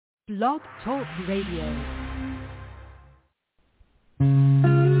Blog Talk Radio.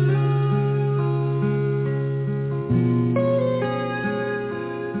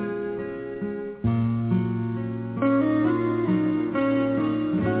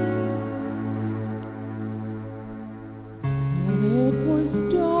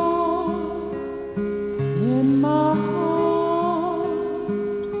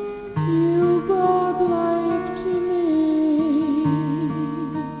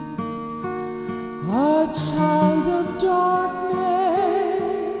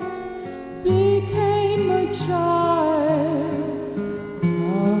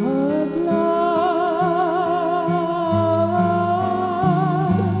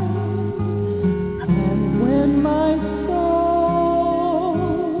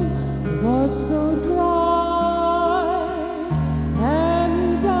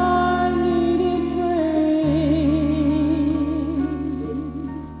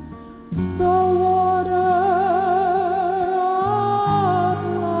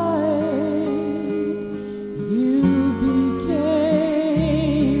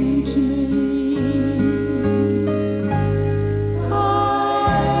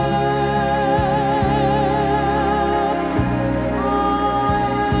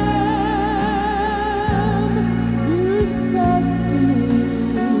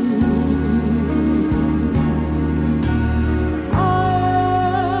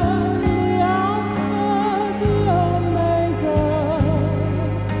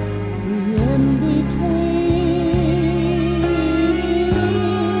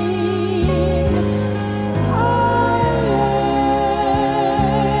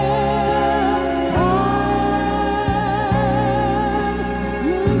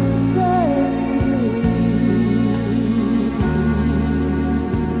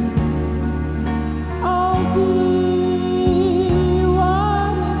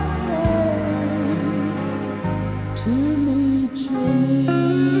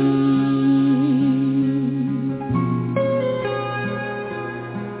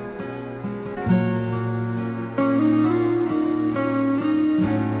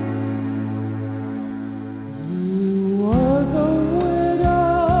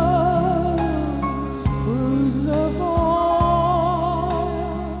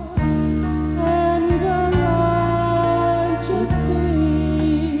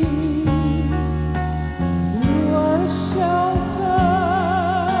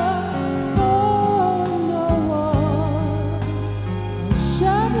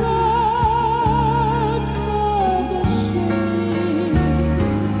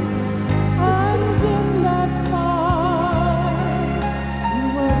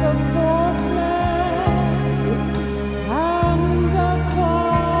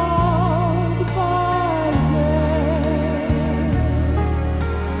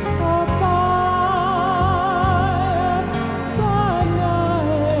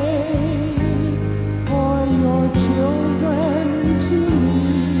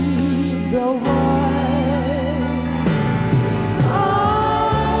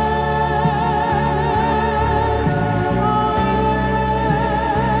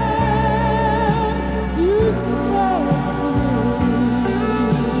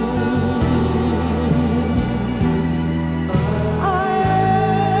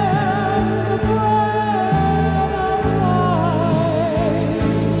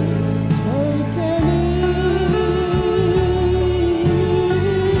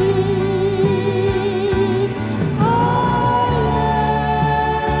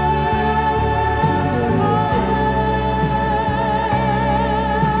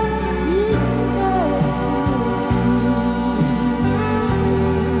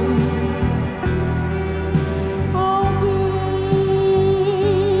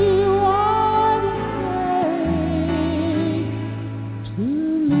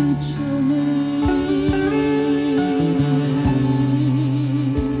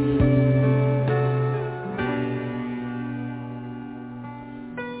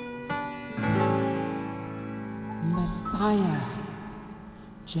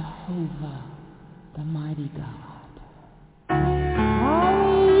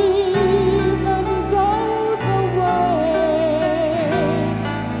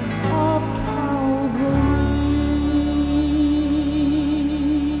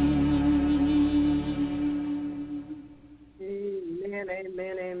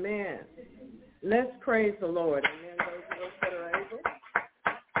 Praise the Lord. Amen. Those of us that are able,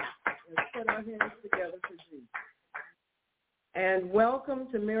 let's put our hands together for Jesus. And welcome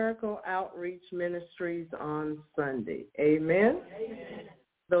to Miracle Outreach Ministries on Sunday. Amen. Amen.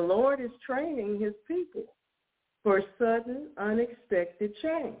 The Lord is training his people for sudden, unexpected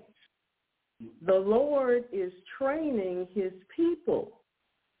change. The Lord is training his people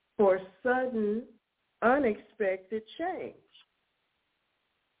for sudden, unexpected change.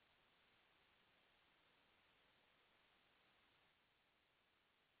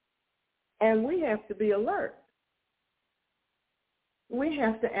 And we have to be alert. We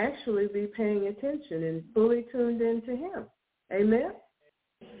have to actually be paying attention and fully tuned into him. Amen?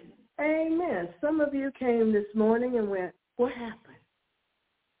 Amen. Some of you came this morning and went, what happened?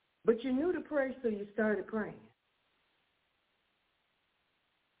 But you knew to pray, so you started praying.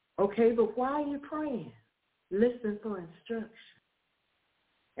 Okay, but while you're praying, listen for instruction.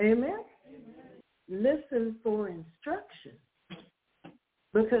 Amen? Listen for instruction.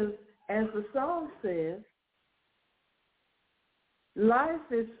 Because as the song says, life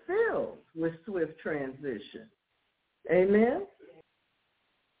is filled with swift transition. Amen?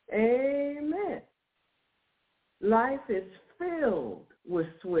 Amen. Life is filled with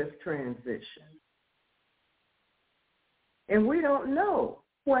swift transition. And we don't know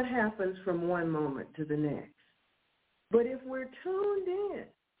what happens from one moment to the next. But if we're tuned in,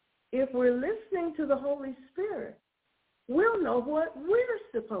 if we're listening to the Holy Spirit, we'll know what we're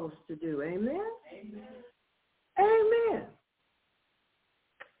supposed to do. Amen? Amen. Amen.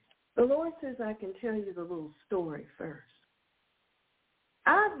 The Lord says I can tell you the little story first.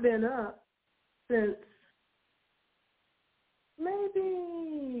 I've been up since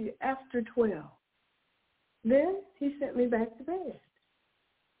maybe after 12. Then he sent me back to bed.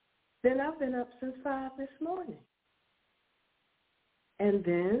 Then I've been up since 5 this morning. And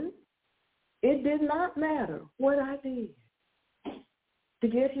then it did not matter what I did to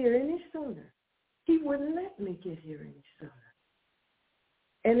get here any sooner. He wouldn't let me get here any sooner.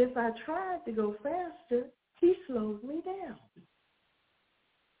 And if I tried to go faster, he slowed me down.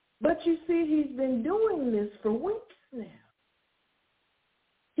 But you see, he's been doing this for weeks now.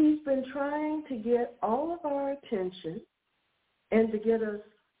 He's been trying to get all of our attention and to get us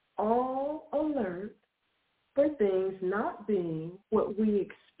all alert for things not being what we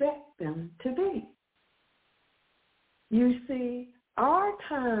expect them to be. You see, our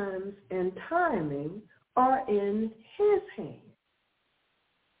times and timing are in his hands.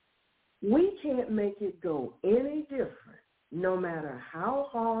 We can't make it go any different, no matter how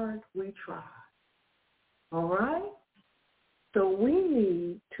hard we try. All right? So we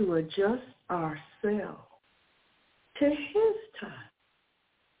need to adjust ourselves to his time.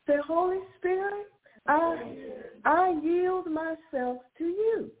 Say, Holy Spirit, I yield myself to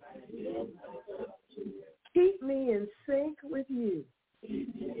you. Keep me in sync with you.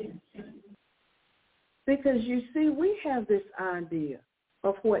 Because you see, we have this idea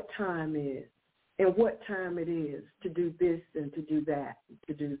of what time is and what time it is to do this and to do that and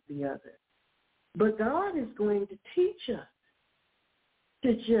to do the other. But God is going to teach us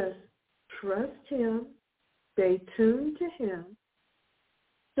to just trust him, stay tuned to him,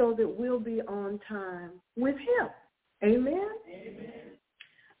 so that we'll be on time with him. Amen? Amen.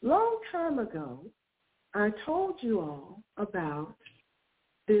 Long time ago, I told you all about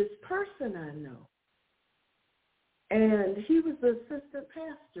this person I know. And he was the assistant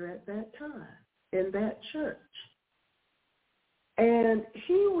pastor at that time in that church. And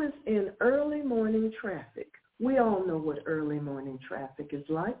he was in early morning traffic. We all know what early morning traffic is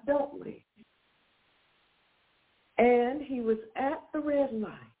like, don't we? And he was at the red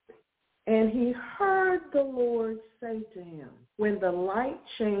light. And he heard the Lord say to him, when the light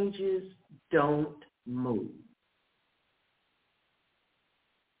changes, don't move.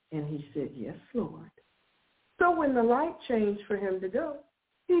 And he said, yes, Lord. So when the light changed for him to go,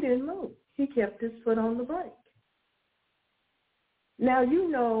 he didn't move. He kept his foot on the brake. Now, you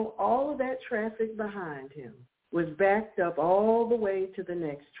know, all of that traffic behind him was backed up all the way to the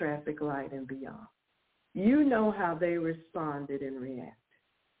next traffic light and beyond. You know how they responded and reacted.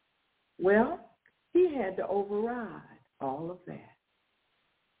 Well, he had to override all of that.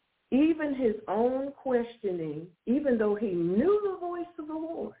 Even his own questioning, even though he knew the voice of the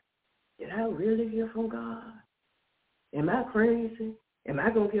Lord, did I really hear from God? Am I crazy? Am I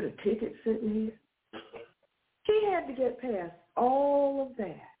going to get a ticket sitting here? He had to get past all of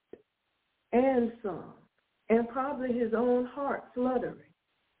that and some, and probably his own heart fluttering.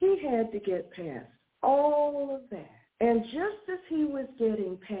 He had to get past all of that. And just as he was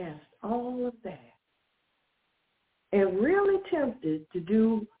getting past all of that and really tempted to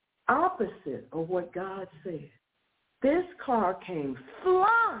do opposite of what God said, this car came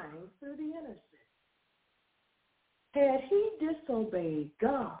flying through the intersection. Had he disobeyed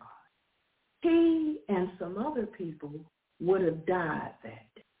God, he and some other people would have died that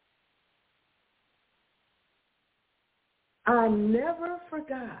day. I never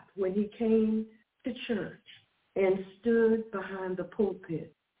forgot when he came to church and stood behind the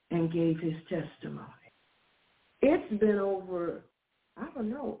pulpit and gave his testimony. It's been over,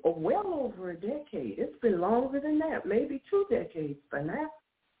 well over a decade. It's been longer than that, maybe 2 decades by now,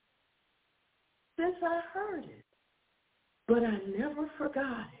 since I heard it. But I never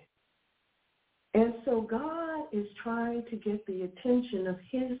forgot it. And so God is trying to get the attention of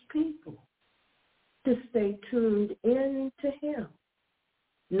his people to stay tuned in to him,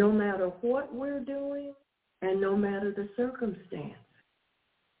 no matter what we're doing and no matter the circumstance.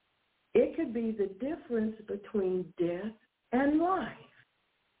 It could be the difference between death and life.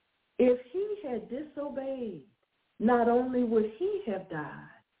 If he had disobeyed, not only would he have died,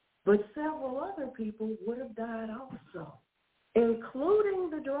 but several other people would have died also, including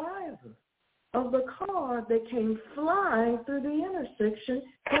the driver of the car that came flying through the intersection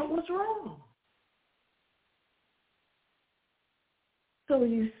that was wrong. So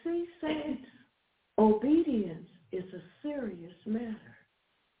you see, saints, obedience is a serious matter.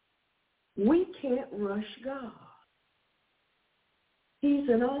 We can't rush God. He's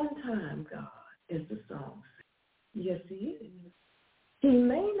an on-time God, as the song says. Yes, he is. He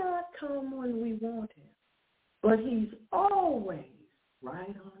may not come when we want him, but he's always right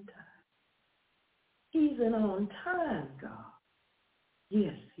on time. He's an on-time God.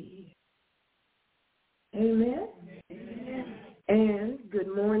 Yes, he is. Amen? Amen. And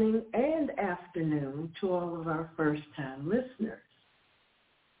good morning and afternoon to all of our first-time listeners.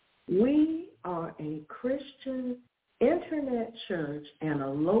 We are a Christian internet church and a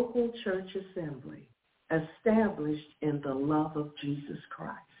local church assembly established in the love of Jesus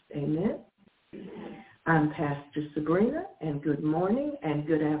Christ. Amen? I'm Pastor Sabrina, and good morning and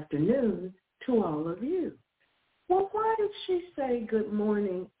good afternoon to all of you. Well, why did she say good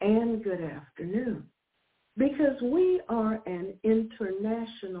morning and good afternoon? Because we are an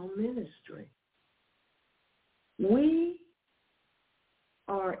international ministry. We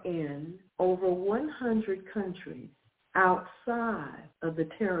are in over 100 countries outside of the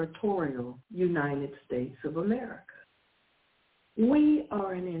territorial United States of America. We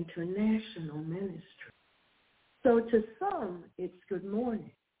are an international ministry. So to some, it's good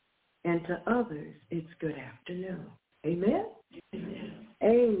morning, and to others, it's good afternoon. Amen? Amen.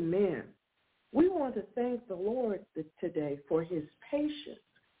 Amen. We want to thank the Lord today for his patience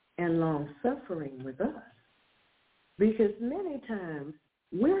and long-suffering with us, because many times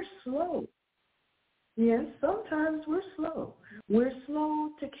we're slow. Yes, sometimes we're slow. We're slow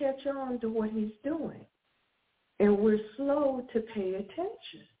to catch on to what he's doing, and we're slow to pay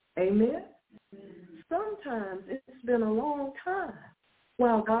attention. Amen? Sometimes it's been a long time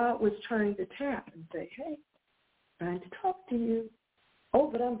while God was trying to tap and say, hey, trying to talk to you. Oh,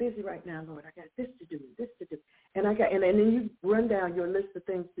 but I'm busy right now, Lord. I got this to do, this to do. And then you run down your list of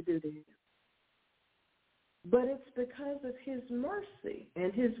things to do to him. But it's because of his mercy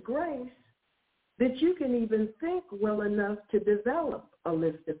and his grace that you can even think well enough to develop a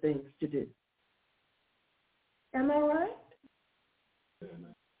list of things to do. Am I right?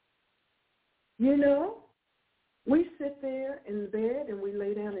 You know, we sit there in the bed and we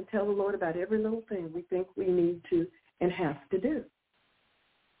lay down and tell the Lord about every little thing we think we need to and have to do.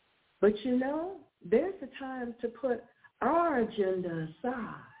 But you know, there's a time to put our agenda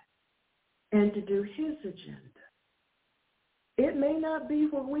aside and to do his agenda. It may not be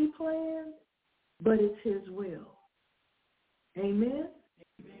what we planned, but it's his will. Amen?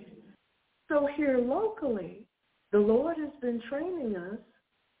 Amen. So here locally, the Lord has been training us,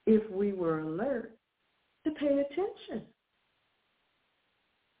 if we were alert, to pay attention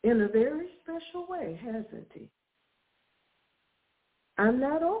in a very special way, hasn't he? I'm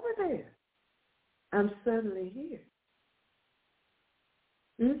not over there. I'm suddenly here.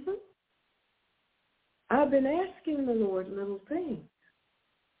 I've been asking the Lord little things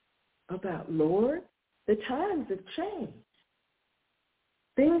about, Lord, the times have changed.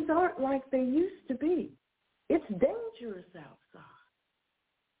 Things aren't like they used to be. It's dangerous outside.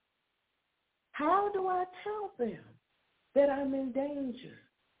 How do I tell them that I'm in danger?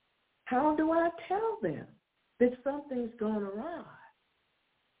 How do I tell them that something's gone awry?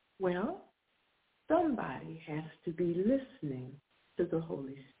 Well, somebody has to be listening to the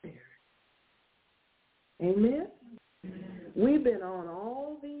Holy Spirit. Amen? We've been on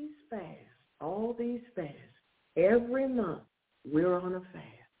all these fasts. Every month we're on a fast.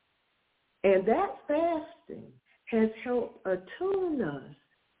 And that fasting has helped attune us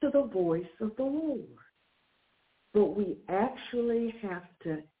to the voice of the Lord. But we actually have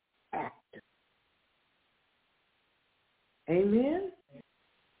to act. Amen?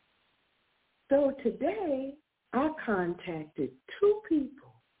 So today, I contacted 2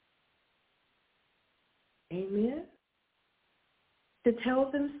 people, amen, to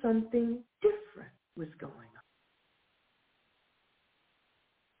tell them something different was going on.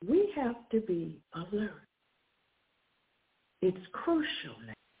 We have to be alert. It's crucial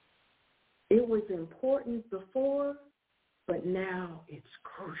now. It was important before, but now it's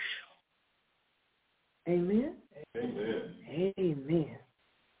crucial. Amen? Amen. Amen.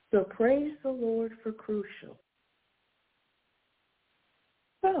 So praise the Lord for crucial.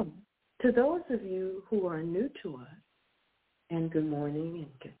 So, to those of you who are new to us, and good morning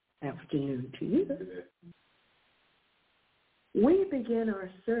and good afternoon to you, we begin our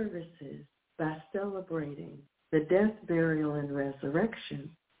services by celebrating the death, burial, and resurrection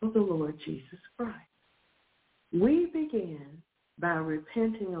of the Lord Jesus Christ. We begin by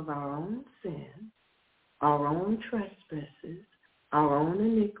repenting of our own sin, our own trespasses, our own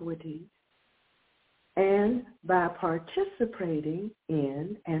iniquities, and by participating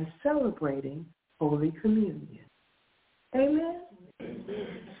in and celebrating Holy Communion. Amen?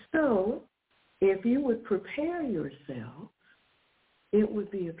 So, if you would prepare yourself, it would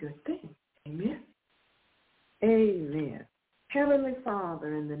be a good thing. Amen? Amen. Heavenly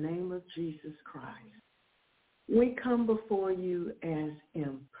Father, in the name of Jesus Christ, we come before you as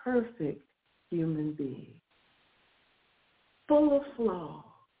imperfect human beings, full of flaws,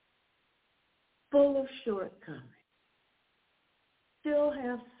 full of shortcomings, still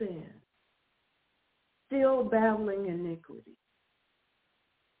have sin, still battling iniquity.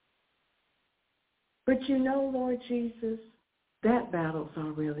 But you know, Lord Jesus, that battle's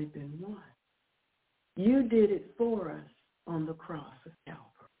already been won. You did it for us on the cross of Calvary.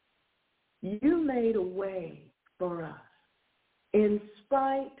 You made a way for us in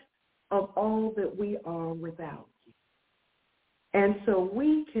spite of all that we are without you. And so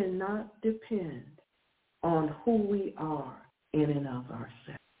we cannot depend on who we are in and of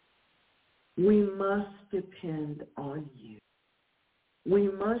ourselves. We must depend on you. We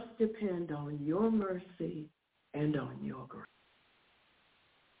must depend on your mercy and on your grace.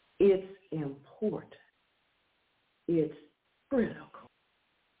 It's important. It's critical.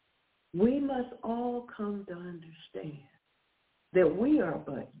 We must all come to understand that we are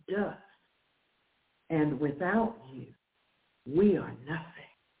but dust, and without you, we are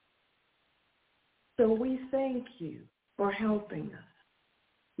nothing. So we thank you for helping us.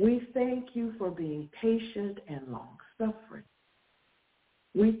 We thank you for being patient and long-suffering.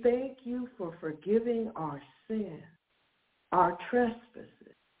 We thank you for forgiving our sin, our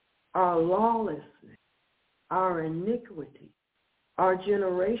trespasses, our lawlessness, our iniquity, our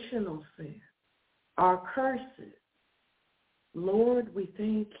generational sin, our curses. Lord, we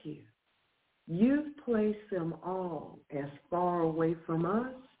thank you. You've placed them all as far away from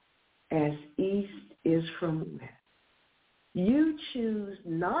us as east is from west. You choose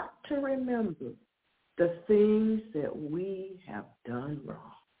not to remember the things that we have done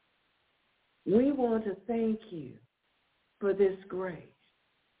wrong. We want to thank you for this grace.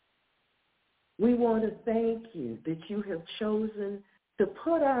 We want to thank you that you have chosen to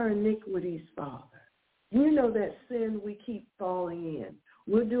put our iniquities, Father. You know that sin we keep falling in.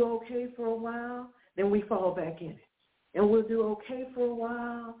 We'll do okay for a while, then we fall back in it. And we'll do okay for a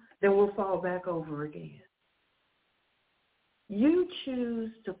while, then we'll fall back over again. You choose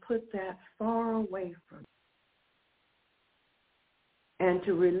to put that far away from you and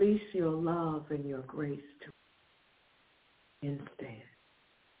to release your love and your grace to us instead.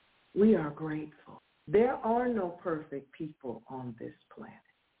 We are grateful. There are no perfect people on this planet.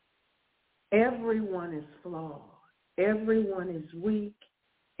 Everyone is flawed. Everyone is weak.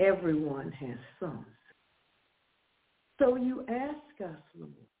 Everyone has some. So you ask us,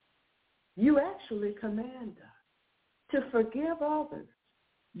 Lord, you actually command us to forgive others,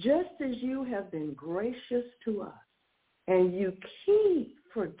 just as you have been gracious to us, and you keep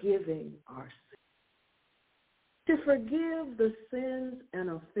forgiving our sins. To forgive the sins and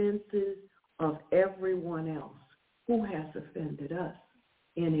offenses of everyone else who has offended us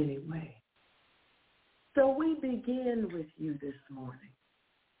in any way. So we begin with you this morning,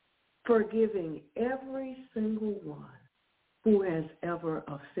 forgiving every single one who has ever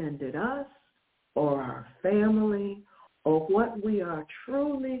offended us or our family or what we are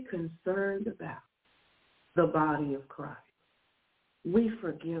truly concerned about, the body of Christ. We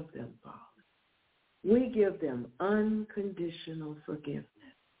forgive them, Father. We give them unconditional forgiveness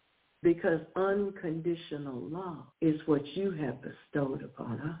because unconditional love is what you have bestowed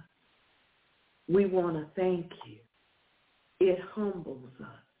upon us. We want to thank you. It humbles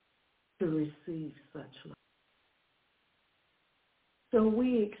us to receive such love. So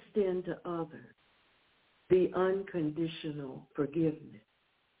we extend to others the unconditional forgiveness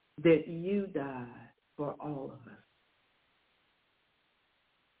that you died for all of us.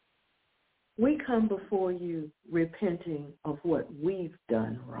 We come before you repenting of what we've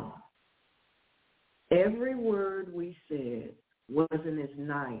done wrong. Every word we said wasn't as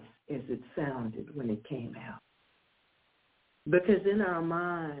nice as it sounded when it came out. Because in our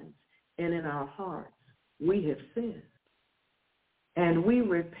minds and in our hearts, we have sinned. And we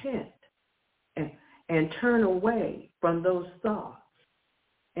repent and turn away from those thoughts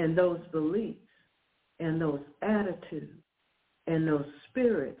and those beliefs and those attitudes and those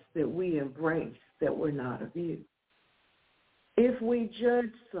spirits that we embrace that were not of you. If we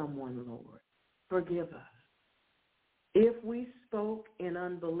judge someone, Lord, forgive us. If we spoke in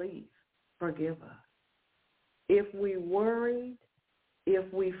unbelief, forgive us. If we worried,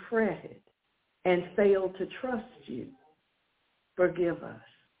 if we fretted and failed to trust you, forgive us.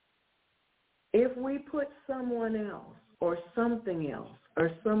 If we put someone else or something else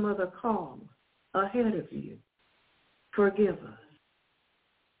or some other cause ahead of you, forgive us.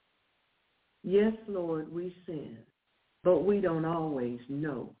 Yes, Lord, we sin, but we don't always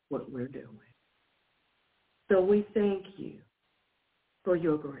know what we're doing. So we thank you for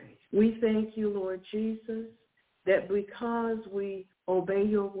your grace. We thank you, Lord Jesus, that because we obey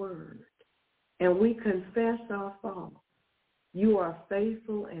your word and we confess our faults, you are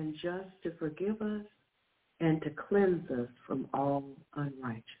faithful and just to forgive us and to cleanse us from all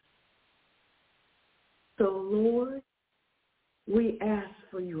unrighteousness. So, Lord, we ask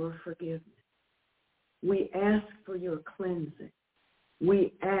for your forgiveness. We ask for your cleansing.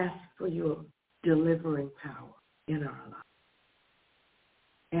 We ask for your delivering power in our lives.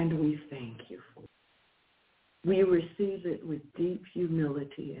 And we thank you for it. We receive it with deep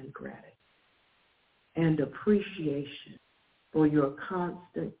humility and gratitude and appreciation for your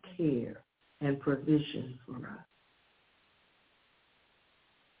constant care and provision for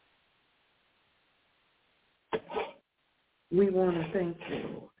us. We want to thank you,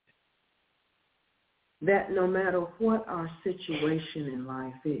 Lord, that no matter what our situation in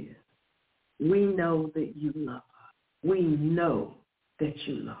life is, we know that you love us. We know that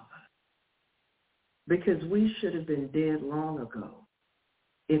you love us. Because we should have been dead long ago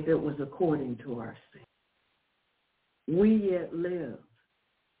if it was according to our sin. We yet live.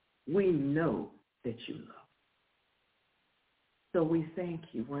 We know that you love us. So we thank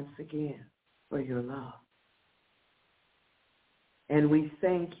you once again for your love. And we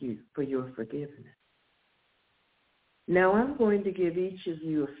thank you for your forgiveness. Now I'm going to give each of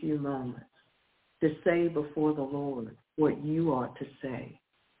you a few moments to say before the Lord what you ought to say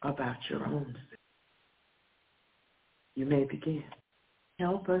about your own sin. You may begin.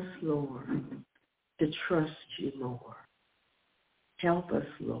 Help us, Lord, to trust you more. Help us,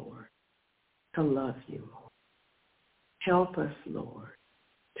 Lord, to love you more. Help us, Lord,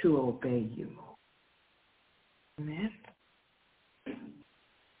 to obey you more. Amen.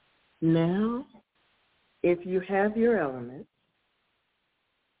 Now, if you have your elements,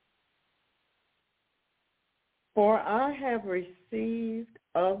 for I have received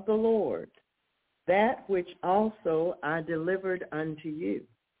of the Lord that which also I delivered unto you,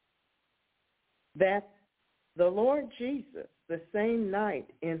 that the Lord Jesus, the same night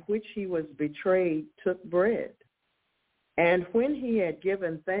in which he was betrayed, took bread. And when he had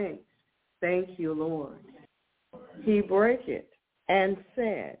given thanks, thank you, Lord, he brake it and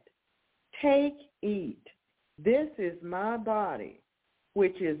said, take, eat. This is my body,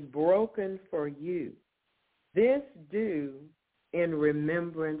 which is broken for you. This do in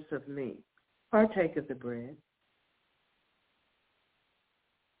remembrance of me. Partake of the bread.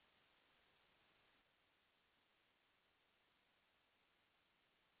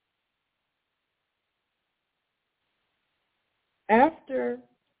 After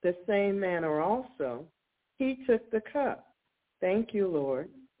the same manner also, he took the cup. Thank you, Lord.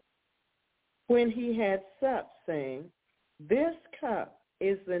 When he had supped, saying, this cup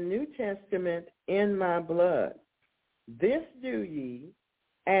is the New Testament in my blood. This do ye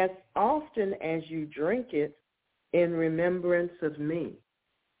as often as you drink it in remembrance of me.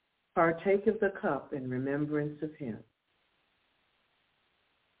 Partake of the cup in remembrance of him.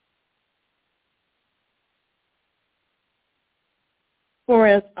 For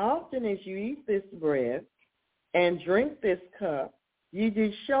as often as you eat this bread and drink this cup, ye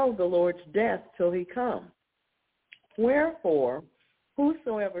do show the Lord's death till he come. Wherefore,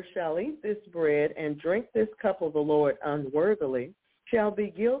 whosoever shall eat this bread and drink this cup of the Lord unworthily shall be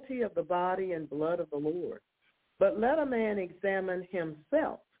guilty of the body and blood of the Lord. But let a man examine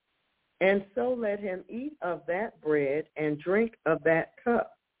himself, and so let him eat of that bread and drink of that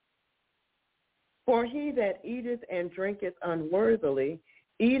cup. For he that eateth and drinketh unworthily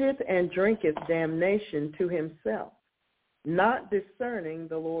eateth and drinketh damnation to himself, not discerning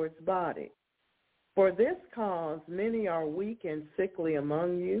the Lord's body. For this cause many are weak and sickly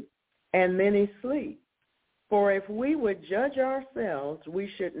among you, and many sleep. For if we would judge ourselves, we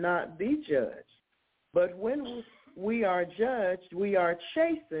should not be judged. But when we are judged, we are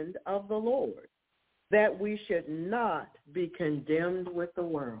chastened of the Lord, that we should not be condemned with the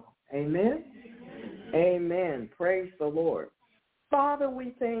world. Amen? Amen. Praise the Lord. Father,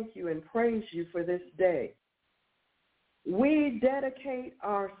 we thank you and praise you for this day. We dedicate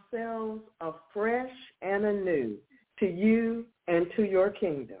ourselves afresh and anew to you and to your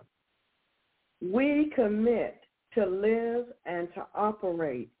kingdom. We commit to live and to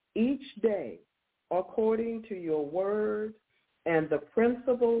operate each day according to your word and the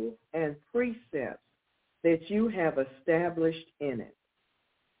principles and precepts that you have established in it.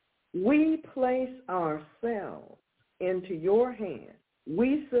 We place ourselves into your hands.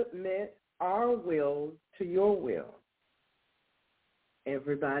 We submit our will to your will.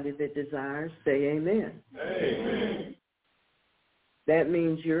 Everybody that desires, say amen. Amen. That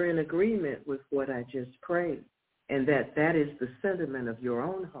means you're in agreement with what I just prayed, and that is the sentiment of your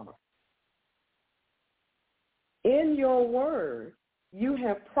own heart. In your word, you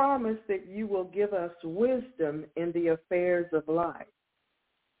have promised that you will give us wisdom in the affairs of life.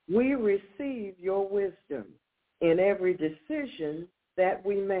 We receive your wisdom in every decision that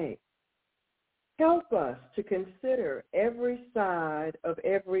we make. Help us to consider every side of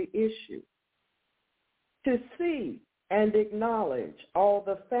every issue, to see and acknowledge all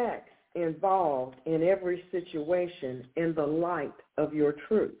the facts involved in every situation in the light of your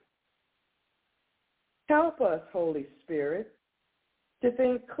truth. Help us, Holy Spirit, to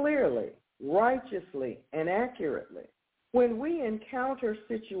think clearly, righteously, and accurately. When we encounter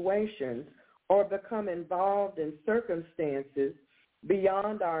situations or become involved in circumstances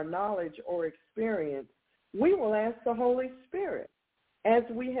beyond our knowledge or experience, we will ask the Holy Spirit, as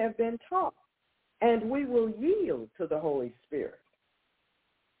we have been taught, and we will yield to the Holy Spirit.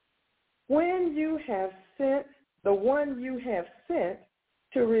 When you have sent the one you have sent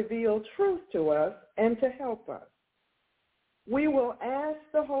to reveal truth to us and to help us, we will ask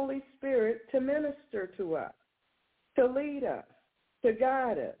the Holy Spirit to minister to us, to lead us, to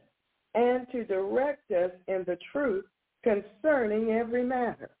guide us, and to direct us in the truth concerning every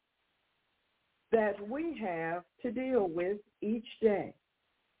matter that we have to deal with each day.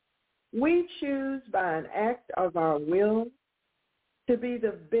 We choose by an act of our will to be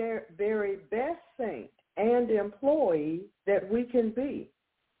the very best saint and employee that we can be,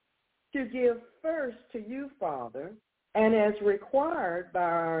 to give first to you, Father, and as required by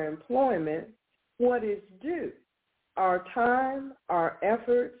our employment, what is due, our time, our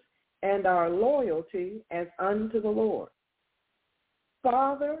efforts, and our loyalty as unto the Lord.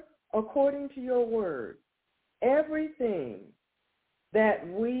 Father, according to your word, everything that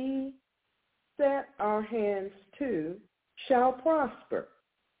we set our hands to shall prosper.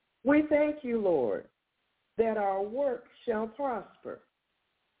 We thank you, Lord, that our work shall prosper.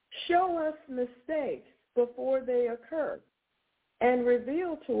 Show us mistakes before they occur, and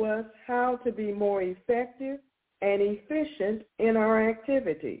reveal to us how to be more effective and efficient in our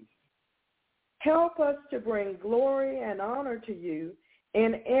activities. Help us to bring glory and honor to you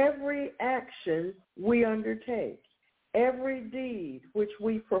in every action we undertake, every deed which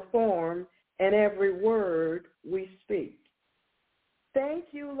we perform, and every word we speak. Thank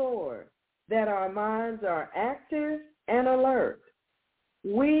you, Lord, that our minds are active and alert.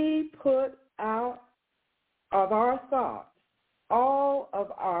 We put out of our thoughts all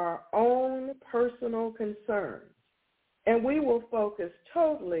of our own personal concerns, and we will focus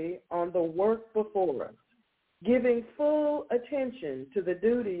totally on the work before us, giving full attention to the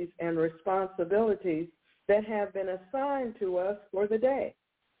duties and responsibilities that have been assigned to us for the day.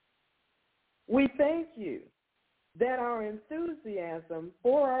 We thank you that our enthusiasm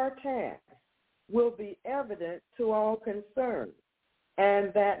for our tasks will be evident to all concerned,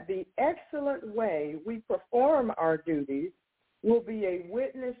 and that the excellent way we perform our duties will be a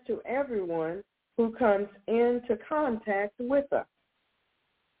witness to everyone who comes into contact with us.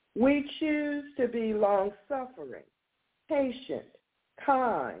 We choose to be long-suffering, patient,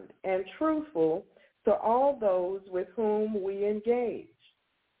 kind, and truthful to all those with whom we engage.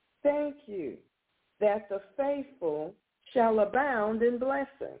 Thank you that the faithful shall abound in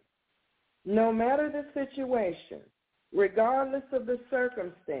blessing. No matter the situation, regardless of the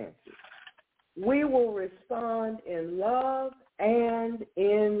circumstances, we will respond in love and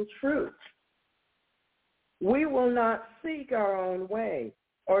in truth. We will not seek our own way,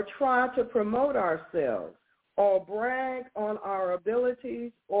 or try to promote ourselves or brag on our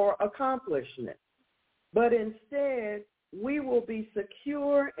abilities or accomplishments, but instead we will be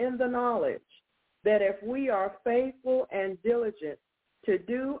secure in the knowledge that if we are faithful and diligent to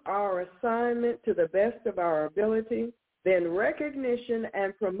do our assignment to the best of our ability, then recognition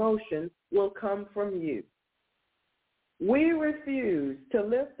and promotion will come from you. We refuse to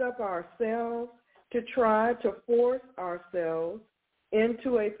lift up ourselves to try to force ourselves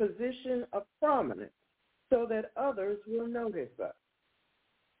into a position of prominence so that others will notice us.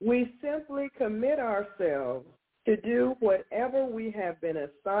 We simply commit ourselves to do whatever we have been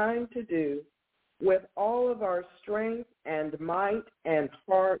assigned to do with all of our strength and might and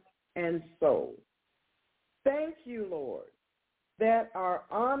heart and soul. Thank you, Lord, that our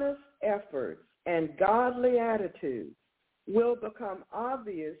honest efforts and godly attitudes will become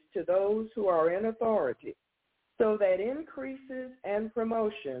obvious to those who are in authority, so that increases and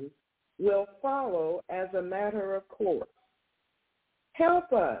promotions will follow as a matter of course.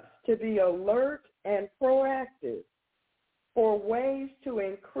 Help us to be alert and proactive for ways to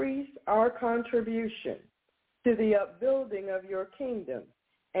increase our contribution to the upbuilding of your kingdom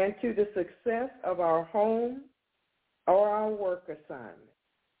and to the success of our home or our work assignment.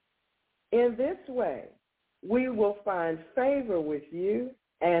 In this way, we will find favor with you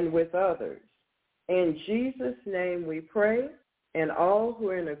and with others. In Jesus' name we pray, and all who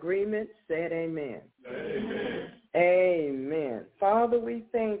are in agreement said amen. Amen. Amen. Father, we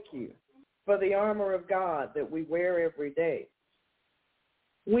thank you for the armor of God that we wear every day.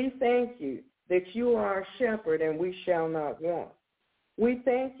 We thank you that you are our shepherd and we shall not want. We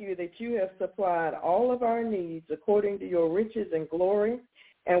thank you that you have supplied all of our needs according to your riches and glory,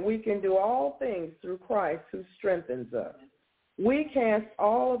 and we can do all things through Christ who strengthens us. We cast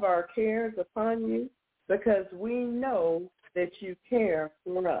all of our cares upon you because we know that you care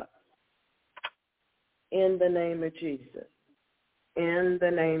for us. In the name of Jesus. In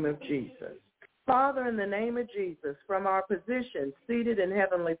the name of Jesus. Father, in the name of Jesus, from our position seated in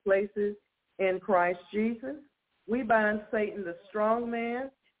heavenly places in Christ Jesus, we bind Satan, the strong man,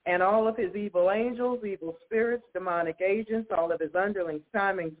 and all of his evil angels, evil spirits, demonic agents, all of his underlings,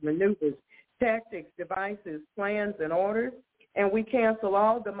 timings, maneuvers, tactics, devices, plans, and orders, and we cancel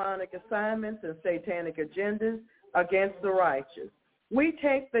all demonic assignments and satanic agendas against the righteous. We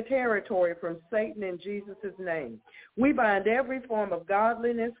take the territory from Satan in Jesus' name. We bind every form of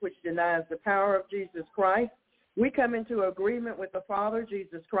godliness which denies the power of Jesus Christ. We come into agreement with the Father,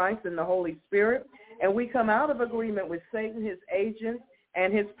 Jesus Christ, and the Holy Spirit, and we come out of agreement with Satan, his agents,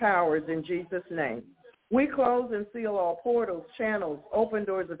 and his powers in Jesus' name. We close and seal all portals, channels, open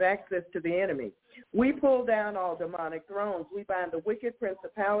doors of access to the enemy. We pull down all demonic thrones. We bind the wicked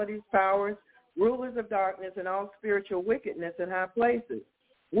principalities, powers, rulers of darkness, and all spiritual wickedness in high places.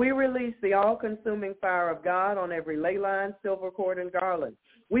 We release the all-consuming fire of God on every ley line, silver cord, and garland.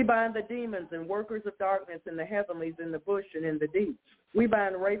 We bind the demons and workers of darkness in the heavenlies, in the bush, and in the deep. We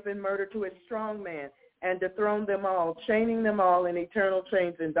bind rape and murder to its strong man and dethrone them all, chaining them all in eternal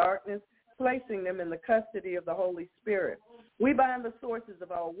chains in darkness, placing them in the custody of the Holy Spirit. We bind the sources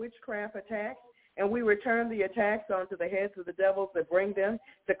of all witchcraft attacks, and we return the attacks onto the heads of the devils that bring them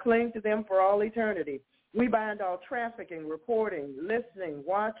to cling to them for all eternity. We bind all trafficking, reporting, listening,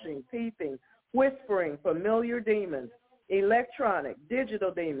 watching, peeping, whispering, familiar demons, electronic,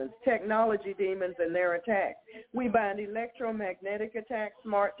 digital demons, technology demons, and their attacks. We bind electromagnetic attacks,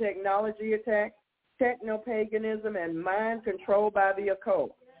 smart technology attacks, techno-paganism, and mind control by the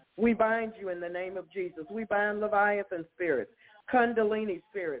occult. We bind you in the name of Jesus. We bind Leviathan spirits, Kundalini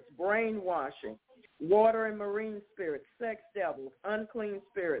spirits, brainwashing, water and marine spirits, sex devils, unclean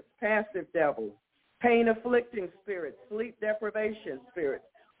spirits, passive devils, pain-afflicting spirits, sleep deprivation spirits,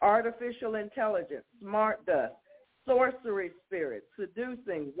 artificial intelligence, smart dust, sorcery spirits,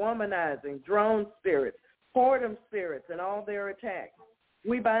 seducing, womanizing, drone spirits, whoredom spirits, and all their attacks.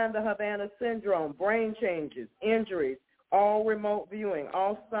 We bind the Havana syndrome, brain changes, injuries, all remote viewing,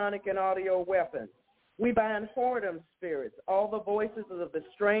 all sonic and audio weapons. We bind whoredom spirits, all the voices of the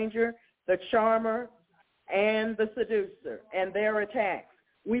stranger, the charmer, and the seducer, and their attacks.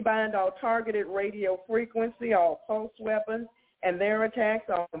 We bind all targeted radio frequency, all pulse weapons, and their attacks,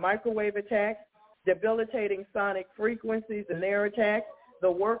 all microwave attacks, debilitating sonic frequencies and their attacks,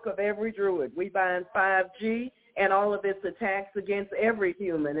 the work of every druid. We bind 5G and all of its attacks against every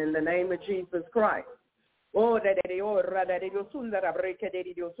human in the name of Jesus Christ.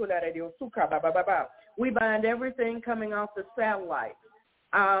 We bind everything coming off the satellites,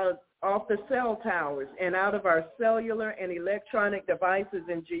 off the cell towers, and out of our cellular and electronic devices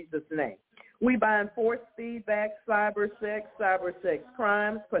in Jesus' name. We bind forced feedback, cyber sex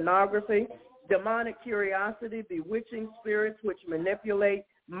crimes, pornography, demonic curiosity, bewitching spirits which manipulate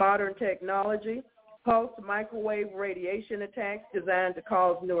modern technology, pulse microwave radiation attacks designed to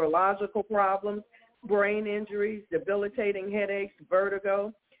cause neurological problems, brain injuries, debilitating headaches,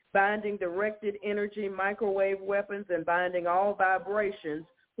 vertigo, binding directed energy microwave weapons, and binding all vibrations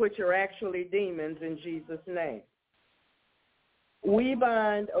which are actually demons in Jesus' name. We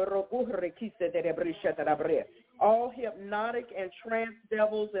bind all hypnotic and trance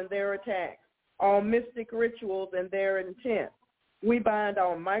devils and their attacks, all mystic rituals and their intent. We bind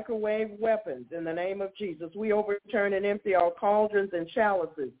all microwave weapons in the name of Jesus. We overturn and empty all cauldrons and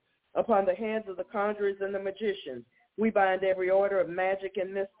chalices upon the heads of the conjurers and the magicians. We bind every order of magic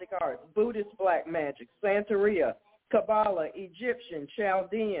and mystic arts, Buddhist black magic, Santeria, Kabbalah, Egyptian,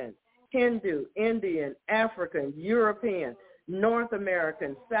 Chaldean, Hindu, Indian, African, European, North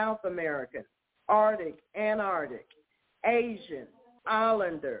American, South American, Arctic, Antarctic, Asian,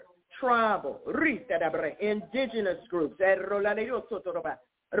 Islander, tribal, indigenous groups,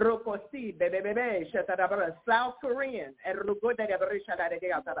 South Korean,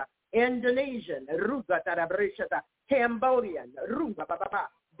 Indonesian, Cambodian,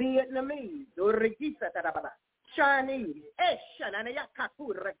 Vietnamese, Chinese,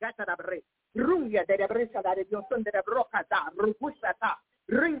 Runga de Brisa de Dios de Brocata, Rugusata,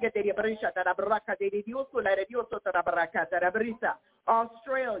 Ringa de Brisa de Braca de Dios, la de Dios de Braca de Brisa,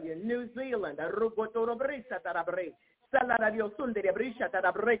 Australia, New Zealand, Rugotoro Brisa de Bre, Sala de Dios de Brisa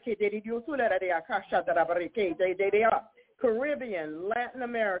de Breque de Dios, la de Akasha de Breque de Caribbean, Latin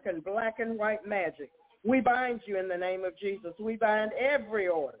American, black and white magic. We bind you in the name of Jesus. We bind every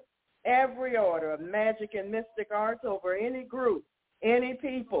order of magic and mystic arts over any group, any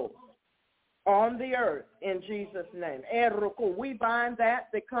people on the earth in Jesus' name. We bind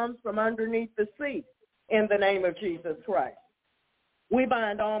that comes from underneath the sea in the name of Jesus Christ. We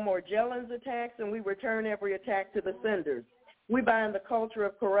bind all Morgellons attacks, and we return every attack to the senders. We bind the culture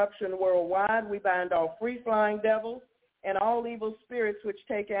of corruption worldwide. We bind all free-flying devils and all evil spirits which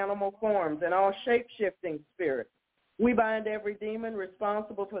take animal forms and all shape-shifting spirits. We bind every demon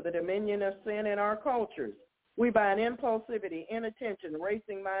responsible for the dominion of sin in our cultures. We bind impulsivity, inattention,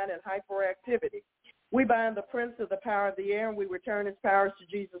 racing mind, and hyperactivity. We bind the prince of the power of the air, and we return his powers to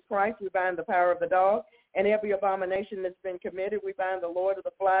Jesus Christ. We bind the power of the dog and every abomination that's been committed. We bind the Lord of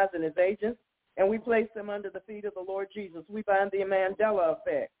the flies and his agents, and we place them under the feet of the Lord Jesus. We bind the Mandela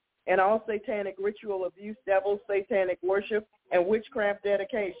effect and all satanic ritual abuse, devils, satanic worship, and witchcraft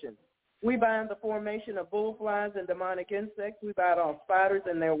dedication. We bind the formation of bullflies and demonic insects. We bind all spiders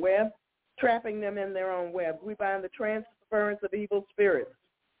and their webs, trapping them in their own webs. We bind the transference of evil spirits,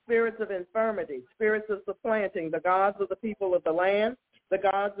 spirits of infirmity, spirits of supplanting, the gods of the people of the land, the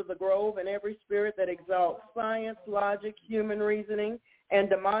gods of the grove, and every spirit that exalts science, logic, human reasoning, and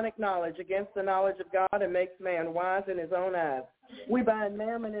demonic knowledge against the knowledge of God and makes man wise in his own eyes. We bind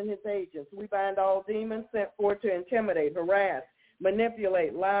Mammon and his agents. We bind all demons sent forth to intimidate, harass,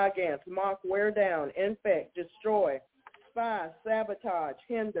 manipulate, lie against, mock, wear down, infect, destroy, spy, sabotage,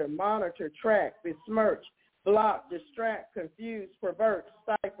 hinder, monitor, track, besmirch, block, distract, confuse, pervert,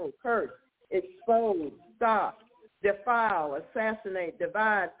 stifle, curse, expose, stop, defile, assassinate,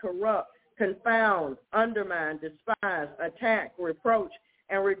 divide, corrupt, confound, undermine, despise, attack, reproach,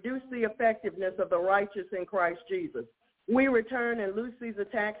 and reduce the effectiveness of the righteous in Christ Jesus. We return and loose these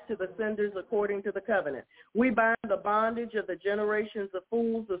attacks to the senders according to the covenant. We bind the bondage of the generations of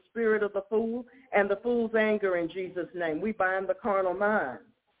fools, the spirit of the fool, and the fool's anger in Jesus' name. We bind the carnal mind.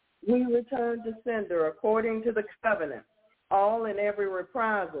 We return to sender according to the covenant, all and every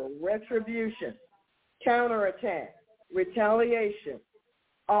reprisal, retribution, counterattack, retaliation,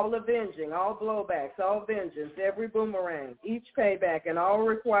 all avenging, all blowbacks, all vengeance, every boomerang, each payback, and all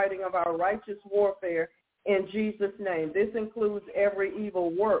requiting of our righteous warfare in Jesus' name. This includes every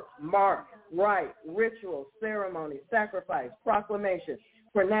evil work, mark, rite, ritual, ceremony, sacrifice, proclamation,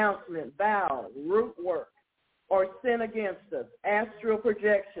 pronouncement, vow, root work, or sin against us, astral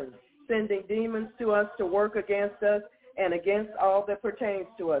projections, sending demons to us to work against us and against all that pertains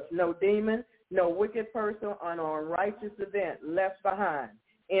to us. No demon, no wicked person or unrighteous event left behind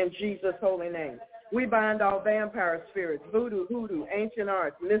in Jesus' holy name. We bind all vampire spirits, voodoo, hoodoo, ancient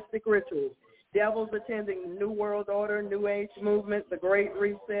arts, mystic rituals, devils attending the New World Order, New Age movement, the Great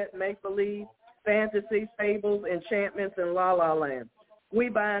Reset, make-believe, fantasy, fables, enchantments, and la-la land. We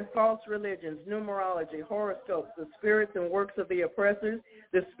bind false religions, numerology, horoscopes, the spirits and works of the oppressors,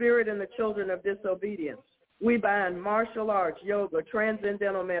 the spirit and the children of disobedience. We bind martial arts, yoga,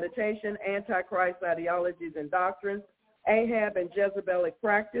 transcendental meditation, antichrist ideologies and doctrines, Ahab and Jezebelic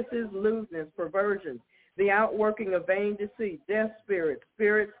practices, lewdness, perversion, the outworking of vain deceit, death spirits,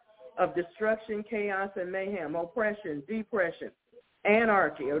 spirits of destruction, chaos, and mayhem, oppression, depression,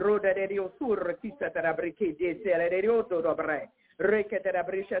 anarchy,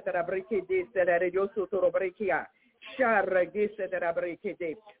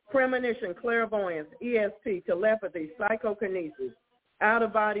 premonition, clairvoyance, ESP, telepathy, psychokinesis,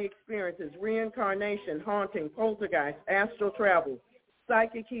 out-of-body experiences, reincarnation, haunting, poltergeist, astral travel,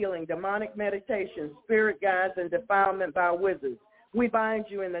 psychic healing, demonic meditation, spirit guides, and defilement by wizards. We bind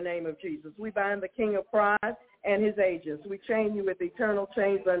you in the name of Jesus. We bind the king of pride and his agents. We chain you with eternal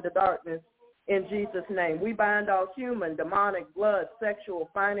chains under darkness in Jesus' name. We bind all human, demonic, blood, sexual,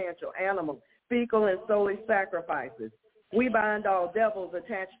 financial, animal, fecal, and soulish sacrifices. We bind all devils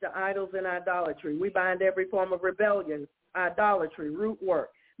attached to idols and idolatry. We bind every form of rebellion, idolatry, root work,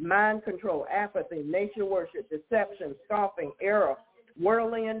 mind control, apathy, nature worship, deception, scoffing, error,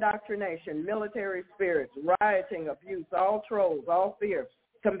 worldly indoctrination, military spirits, rioting, abuse, all trolls, all fear,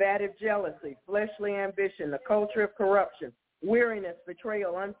 combative jealousy, fleshly ambition, the culture of corruption, weariness,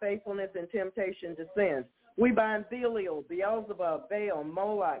 betrayal, unfaithfulness, and temptation to sin. We bind Belial, Beelzebub, Baal,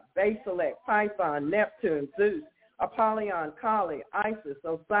 Moloch, Basilek, Python, Neptune, Zeus, Apollyon, Kali, Isis,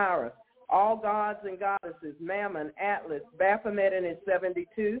 Osiris, all gods and goddesses, Mammon, Atlas, Baphomet and his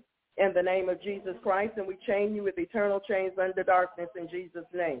 72, in the name of Jesus Christ, and we chain you with eternal chains under darkness in Jesus'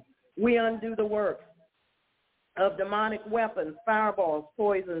 name. We undo the works of demonic weapons, fireballs,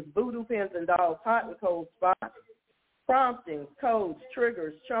 poisons, voodoo pins and dolls, hot and cold spots, promptings, codes,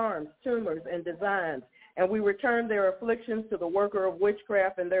 triggers, charms, tumors, and designs, and we return their afflictions to the worker of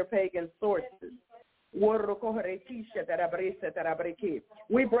witchcraft and their pagan sources. We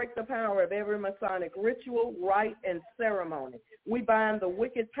break the power of every Masonic ritual, rite, and ceremony. We bind the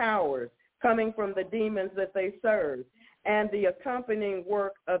wicked powers coming from the demons that they serve and the accompanying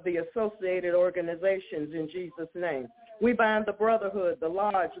work of the associated organizations in Jesus' name. We bind the brotherhood, the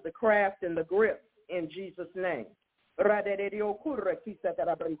lodge, the craft, and the grip in Jesus' name.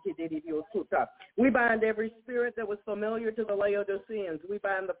 We bind every spirit that was familiar to the Laodiceans. We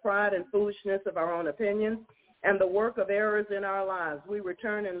bind the pride and foolishness of our own opinions and the work of errors in our lives. We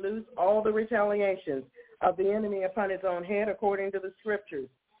return and loose all the retaliations of the enemy upon his own head according to the scriptures.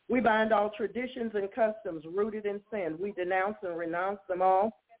 We bind all traditions and customs rooted in sin. We denounce and renounce them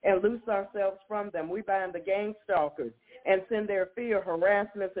all and loose ourselves from them. We bind the gang stalkers and send their fear,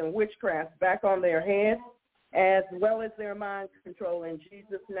 harassments, and witchcraft back on their heads, as well as their mind control in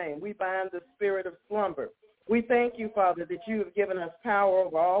Jesus' name. We bind the spirit of slumber. We thank you, Father, that you have given us power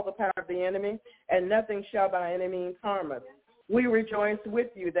over all the power of the enemy, and nothing shall by any means harm us. We rejoice with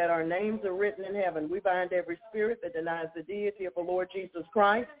you that our names are written in heaven. We bind every spirit that denies the deity of the Lord Jesus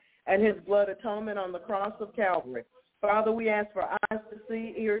Christ and his blood atonement on the cross of Calvary. Father, we ask for eyes to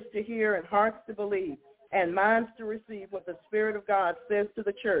see, ears to hear, and hearts to believe, and minds to receive what the Spirit of God says to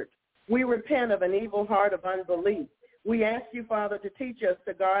the church. We repent of an evil heart of unbelief. We ask you, Father, to teach us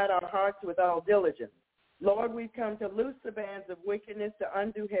to guard our hearts with all diligence. Lord, we've come to loose the bands of wickedness, to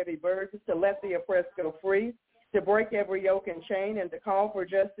undo heavy burdens, to let the oppressed go free, to break every yoke and chain, and to call for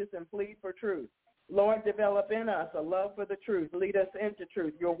justice and plead for truth. Lord, develop in us a love for the truth. Lead us into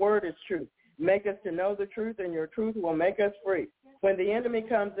truth. Your word is truth. Make us to know the truth, and your truth will make us free. When the enemy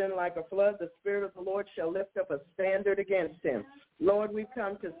comes in like a flood, the Spirit of the Lord shall lift up a standard against him. Lord, we've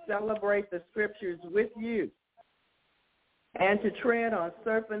come to celebrate the scriptures with you and to tread on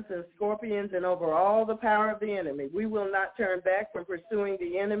serpents and scorpions and over all the power of the enemy. We will not turn back from pursuing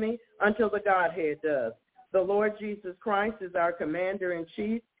the enemy until the Godhead does. The Lord Jesus Christ is our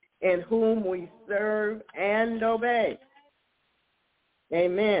commander-in-chief, in whom we serve and obey.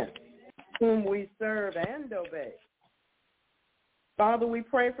 Amen. Whom we serve and obey. Father, we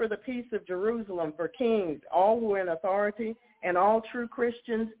pray for the peace of Jerusalem, for kings, all who are in authority, and all true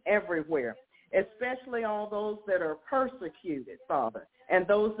Christians everywhere, especially all those that are persecuted, Father, and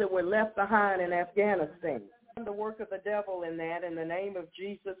those that were left behind in Afghanistan. The work of the devil in that, in the name of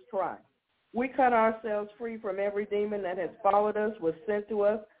Jesus Christ. We cut ourselves free from every demon that has followed us, was sent to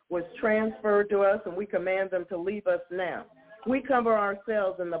us, was transferred to us, and we command them to leave us now. We cover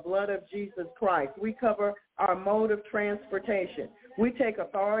ourselves in the blood of Jesus Christ. We cover our mode of transportation. We take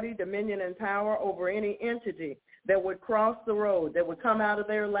authority, dominion, and power over any entity that would cross the road, that would come out of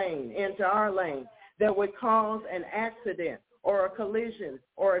their lane into our lane, that would cause an accident or a collision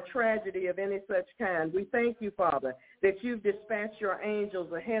or a tragedy of any such kind. We thank you, Father, that you've dispatched your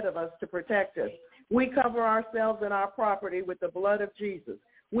angels ahead of us to protect us. We cover ourselves and our property with the blood of Jesus.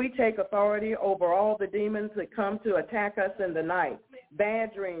 We take authority over all the demons that come to attack us in the night.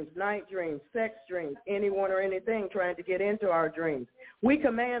 Bad dreams, night dreams, sex dreams, anyone or anything trying to get into our dreams. We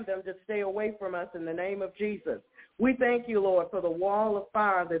command them to stay away from us in the name of Jesus. We thank you, Lord, for the wall of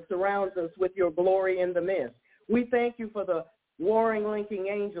fire that surrounds us with your glory in the midst. We thank you for the warring, linking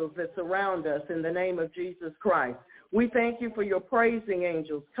angels that surround us in the name of Jesus Christ. We thank you for your praising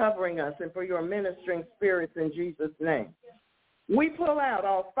angels covering us and for your ministering spirits in Jesus' name. We pull out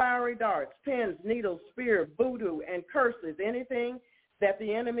all fiery darts, pins, needles, spear, voodoo, and curses, anything that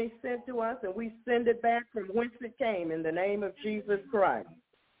the enemy sent to us, and we send it back from whence it came in the name of Jesus Christ.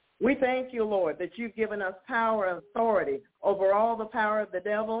 We thank you, Lord, that you've given us power and authority over all the power of the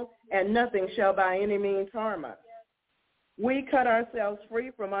devil, and nothing shall by any means harm us. We cut ourselves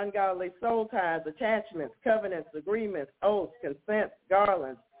free from ungodly soul ties, attachments, covenants, agreements, oaths, consents,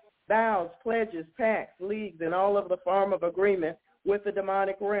 garlands, vows, pledges, pacts, leagues, and all of the form of agreement with the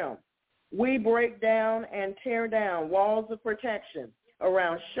demonic realm. We break down and tear down walls of protection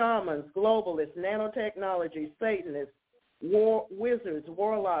around shamans, globalists, nanotechnology, Satanists, wizards,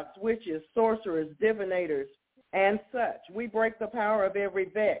 warlocks, witches, sorcerers, divinators, and such. We break the power of every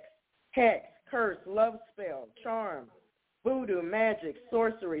vex, hex, curse, love spell, charm, voodoo, magic,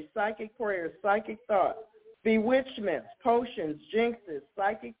 sorcery, psychic prayers, psychic thoughts, bewitchments, potions, jinxes,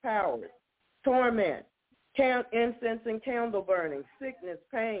 psychic powers, torment, incense and candle burning, sickness,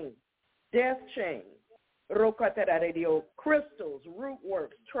 pain, death chains, crystals, root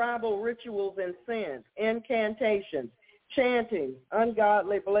works, tribal rituals and sins, incantations, chanting,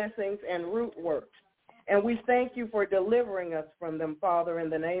 ungodly blessings, and root works. And we thank you for delivering us from them, Father, in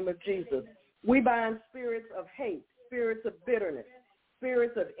the name of Jesus. We bind spirits of hate, spirits of bitterness,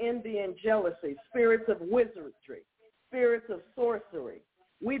 spirits of envy and jealousy, spirits of wizardry, spirits of sorcery.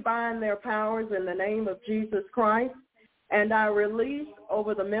 We bind their powers in the name of Jesus Christ, and I release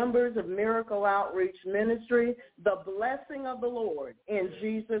over the members of Miracle Outreach Ministry the blessing of the Lord in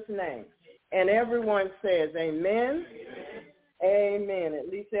Jesus' name. And everyone says amen, amen. At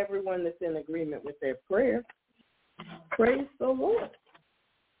least everyone that's in agreement with their prayer. Praise the Lord.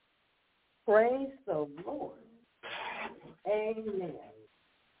 Praise the Lord. Amen.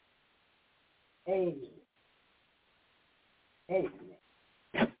 Amen.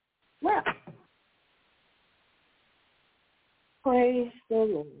 Amen. Well, praise the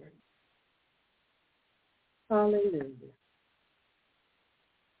Lord. Hallelujah.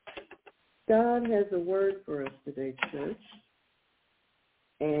 God has a word for us today, church.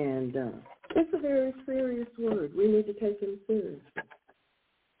 And it's a very serious word. We need to take him seriously.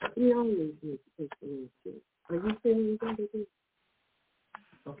 We always need to take him seriously. Are you feeling better?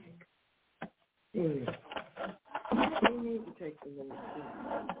 Okay. Amen. We need to take the Lord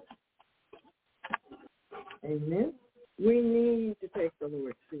seriously. Amen. We need to take the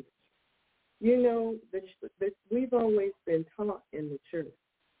Lord seriously. You know, that we've always been taught in the church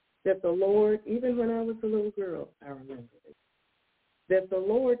that the Lord, even when I was a little girl, I remember it, that the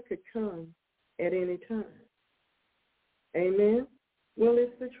Lord could come at any time. Amen? Well,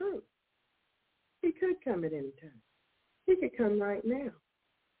 it's the truth. He could come at any time. He could come right now.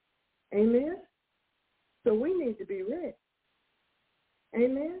 Amen? So we need to be ready.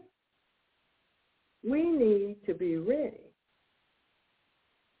 Amen? We need to be ready.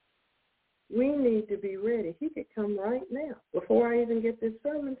 We need to be ready. He could come right now. Before I even get this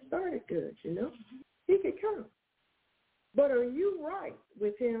sermon started good, you know. He could come. But are you right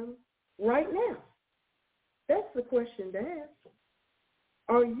with him right now? That's the question to ask.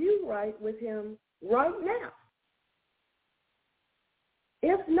 Are you right with him right now?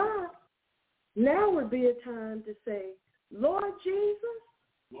 If not, now would be a time to say, Lord Jesus,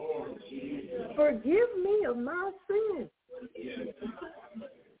 forgive me of my sins.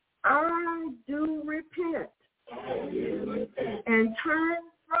 I do repent and turn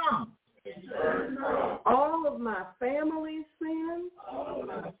from all of my family's sins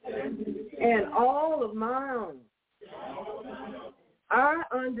and all of my own. I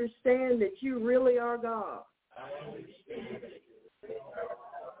understand that you really are God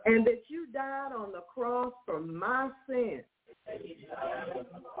and that you died on the cross for my sins.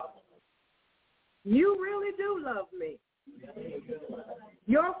 You really do love me.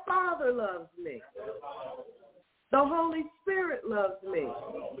 Your Father loves me. The Holy Spirit loves me.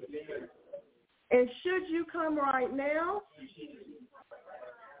 And should you come right now,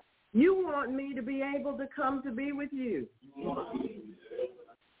 you want me to be able to come to be with you.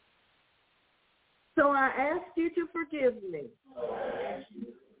 So I ask you to forgive me.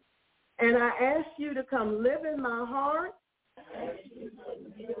 And I ask you to come live in my heart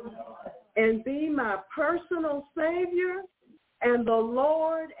and be my personal Savior and the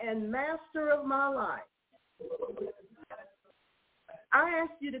Lord and Master of my life. I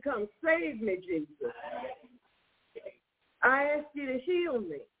ask you to come save me, Jesus. I ask you to heal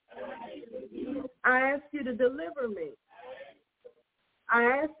me. I ask you to deliver me. I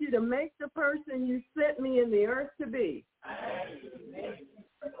ask you to make the person you sent me in the earth to be.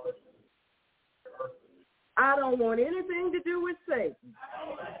 I don't want anything to do with Satan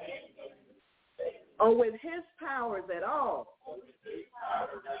or with his powers at all.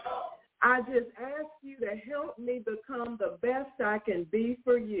 I just ask you to help me become the best I can be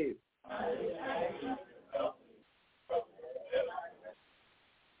for you.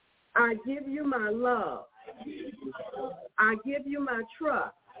 I give you my love. I give you my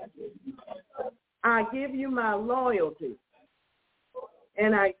trust. I give you my loyalty.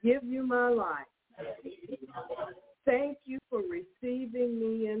 And I give you my life. Thank you for receiving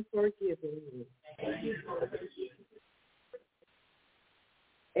me and forgiving me.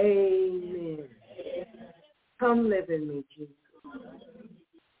 Amen. Come live in me, Jesus.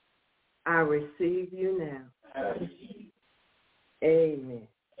 I receive you now. Amen.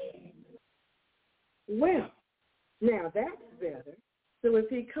 Well, now that's better. So if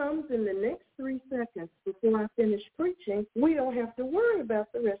he comes in the next 3 seconds before I finish preaching, we don't have to worry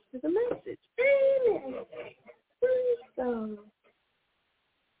about the rest of the message. Amen. Praise God.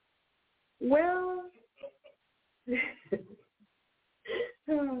 Well,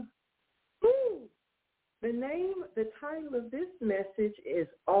 the title of this message is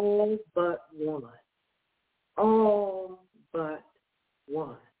All But One. All But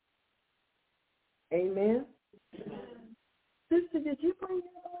One. Amen. Sister, did you bring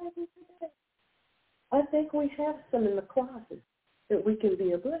your Bible today? I think we have some in the closet that we can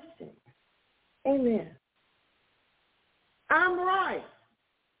be a blessing. Amen. I'm right.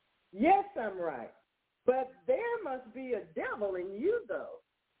 Yes, I'm right. But there must be a devil in you, though.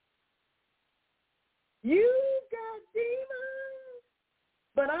 You got demons,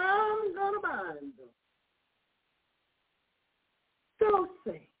 but I'm going to bind them. So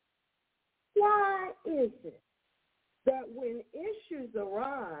say, why is it that when issues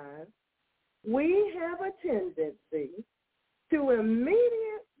arise, we have a tendency to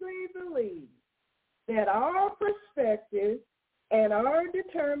immediately believe that our perspective and our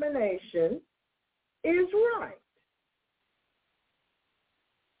determination is right?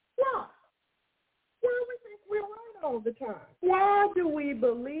 Why? Why do we think we're right all the time? Why do we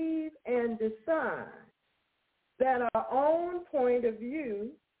believe and decide that our own point of view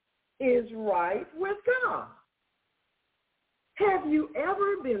is right with God? Have you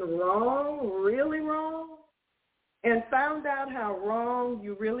ever been wrong, really wrong, and found out how wrong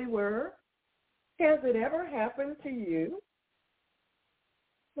you really were? Has it ever happened to you?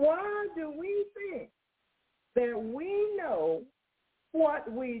 Why do we think that we know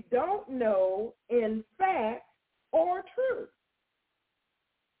what we don't know in fact or truth?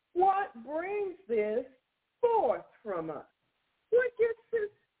 What brings this forth from us? What brings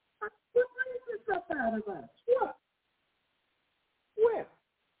this up out of us? What?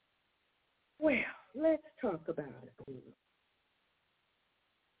 Well, let's talk about it.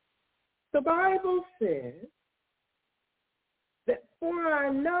 The Bible says that for I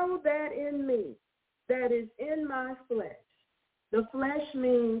know that in me, that is in my flesh. The flesh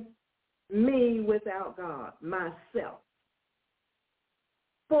means me without God, myself.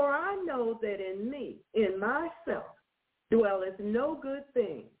 For I know that in me, in myself, dwelleth no good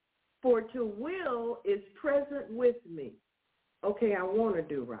thing, for to will is present with me. Okay, I want to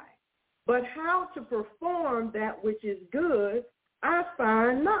do right. But how to perform that which is good, I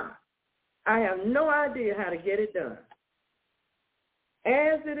find not. I have no idea how to get it done.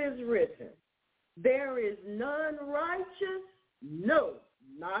 As it is written, there is none righteous, no,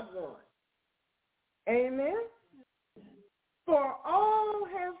 not one. Amen? For all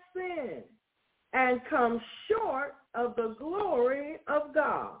have sinned and come short of the glory of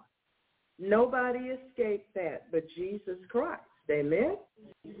God. Nobody escaped that but Jesus Christ. Amen?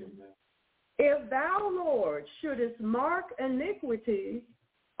 If thou, Lord, shouldest mark iniquities,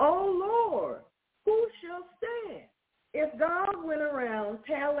 O Lord, who shall stand? If God went around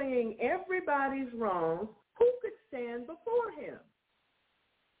tallying everybody's wrongs, who could stand before him?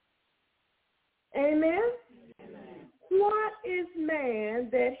 Amen? What is man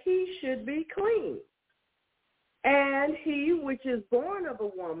that he should be clean? And he which is born of a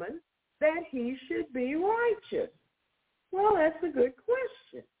woman, that he should be righteous? Well, that's a good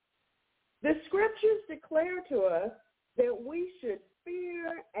question. The scriptures declare to us that we should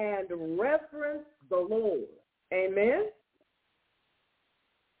fear and reverence the Lord. Amen?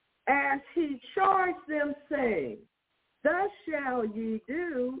 As he charged them, saying, Thus shall ye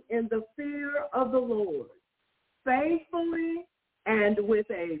do in the fear of the Lord, faithfully and with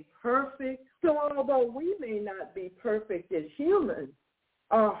a perfect. So although we may not be perfect as humans,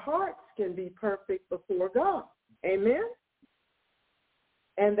 our hearts can be perfect before God. Amen?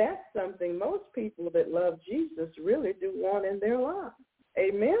 And that's something most people that love Jesus really do want in their lives.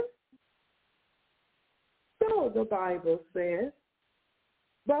 Amen? So the Bible says,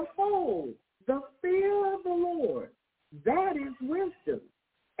 behold, the fear of the Lord, that is wisdom,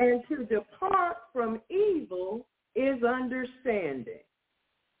 and to depart from evil is understanding.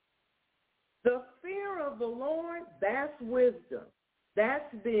 The fear of the Lord, that's wisdom.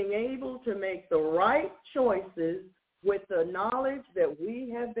 That's being able to make the right choices with the knowledge that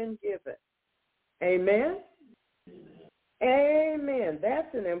we have been given. Amen? Amen.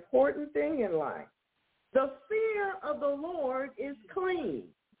 That's an important thing in life. The fear of the Lord is clean,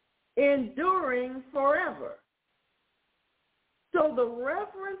 enduring forever. So the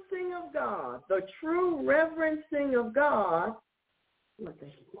reverencing of God, the true reverencing of God,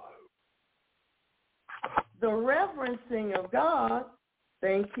 the reverencing of God,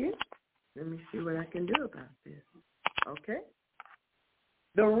 thank you. Let me see what I can do about this. Okay?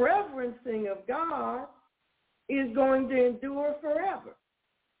 The reverencing of God is going to endure forever.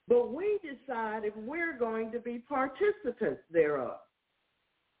 But we decide if we're going to be participants thereof.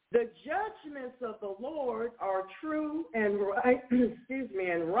 The judgments of the Lord are true and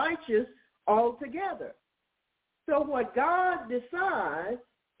and righteous altogether. So what God decides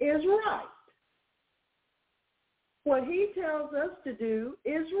is right. What he tells us to do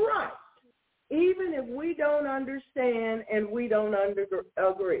is right, even if we don't understand and we don't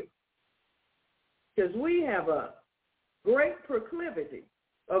agree. Because we have a great proclivity,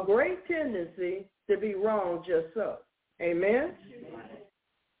 a great tendency to be wrong just so. Amen?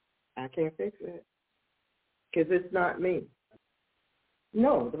 I can't fix it because it's not me.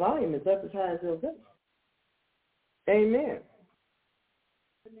 No, the volume is up as high as it'll go. Amen.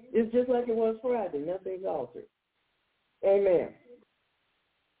 It's just like it was Friday. Nothing's altered. Amen.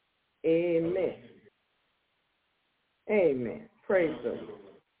 Amen. Amen. Praise the Lord.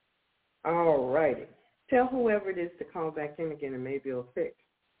 All righty. Tell whoever it is to call back in again and maybe it'll fix.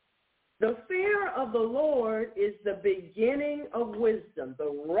 The fear of the Lord is the beginning of wisdom,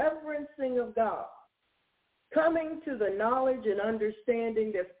 the reverencing of God, coming to the knowledge and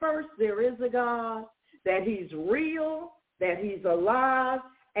understanding that first there is a God, that he's real, that he's alive,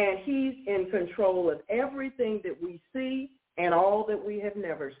 and he's in control of everything that we see and all that we have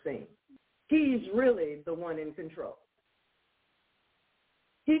never seen. He's really the one in control.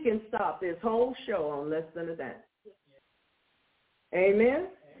 He can stop this whole show on less than a dime. Amen?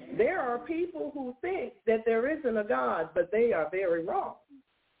 There are people who think that there isn't a God, but they are very wrong.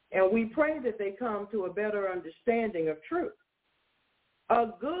 And we pray that they come to a better understanding of truth. A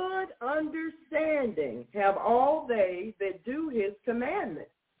good understanding have all they that do his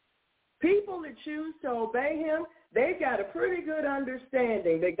commandments. People that choose to obey him, they've got a pretty good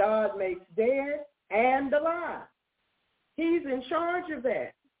understanding that God makes dead and alive. He's in charge of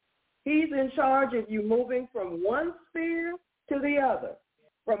that. He's in charge of you moving from one sphere to the other,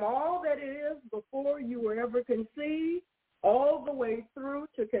 from all that it is before you were ever conceived, all the way through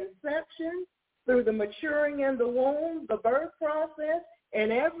to conception, through the maturing in the womb, the birth process,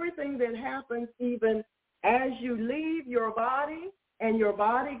 and everything that happens even as you leave your body and your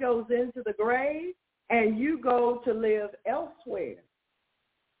body goes into the grave and you go to live elsewhere.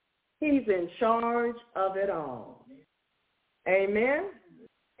 He's in charge of it all. Amen?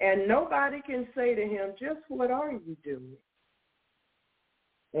 And nobody can say to him, just what are you doing?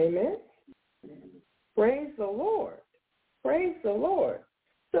 Amen? Praise the Lord. Praise the Lord.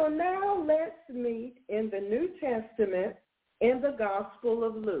 So now let's meet in the New Testament in the Gospel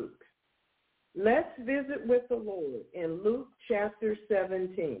of Luke. Let's visit with the Lord in Luke chapter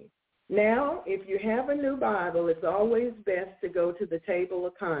 17. Now, if you have a new Bible, it's always best to go to the table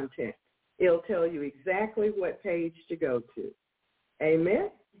of contents. It'll tell you exactly what page to go to. Amen?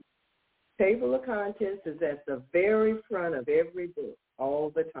 Table of contents is at the very front of every book all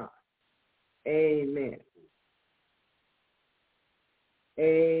the time. Amen.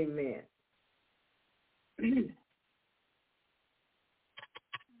 Amen.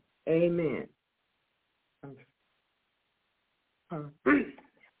 Amen.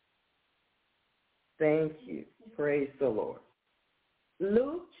 Thank you. Praise the Lord.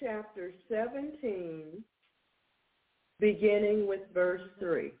 Luke chapter 17, beginning with verse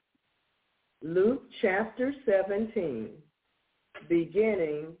 3. Luke chapter 17,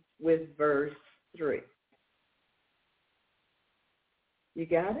 beginning with verse 3. You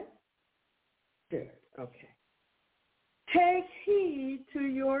got it? Good. Okay. Take heed to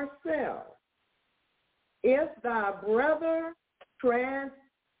yourself. If thy brother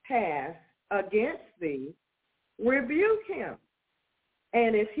trespass against thee, rebuke him.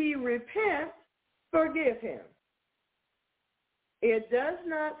 And if he repent, forgive him. It does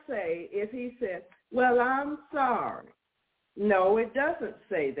not say if he says, well, I'm sorry. No, it doesn't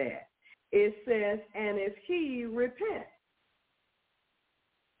say that. It says, and if he repents.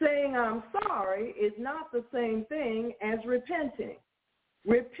 Saying I'm sorry is not the same thing as repenting.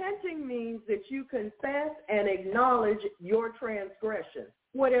 Repenting means that you confess and acknowledge your transgression,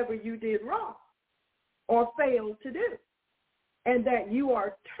 whatever you did wrong or failed to do, and that you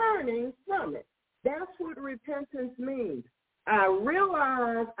are turning from it. That's what repentance means. I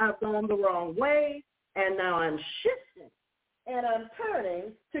realize I've gone the wrong way, and now I'm shifting, and I'm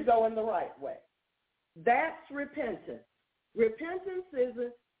turning to go in the right way. That's repentance. Repentance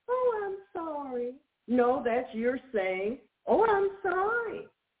isn't, oh, I'm sorry. No, that's you're saying, oh, I'm sorry.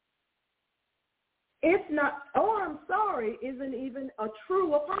 It's not, oh, I'm sorry isn't even a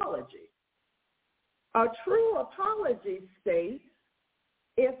true apology. A true apology states,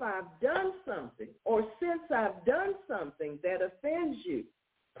 if I've done something or since I've done something that offends you,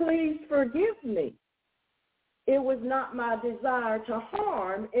 please forgive me. It was not my desire to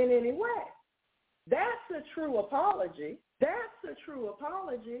harm in any way. That's a true apology. That's a true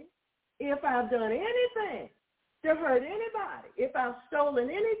apology. If I've done anything to hurt anybody, if I've stolen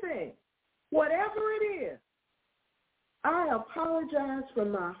anything, whatever it is, I apologize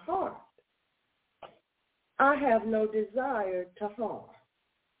from my heart. I have no desire to harm.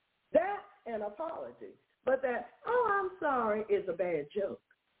 That's an apology. But that, oh, I'm sorry, is a bad joke.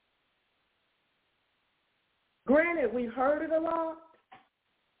 Granted, we've heard it a lot,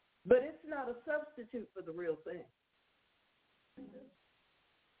 but it's not a substitute for the real thing.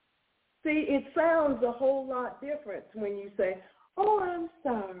 See, it sounds a whole lot different when you say, oh, I'm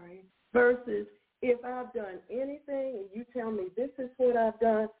sorry, versus if I've done anything and you tell me this is what I've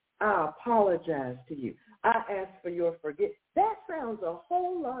done, I apologize to you. I ask for your forgiveness. That sounds a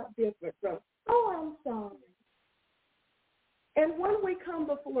whole lot different from, oh, I'm sorry. And when we come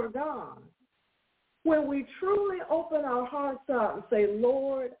before God, when we truly open our hearts out and say,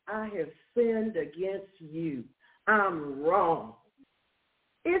 Lord, I have sinned against you. I'm wrong.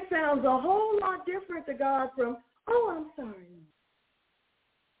 It sounds a whole lot different to God from, oh, I'm sorry.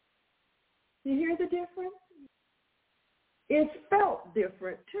 You hear the difference? It's felt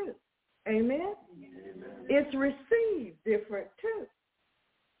different too. Amen? Amen. It's received different too.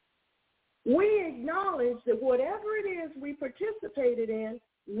 We acknowledge that whatever it is we participated in,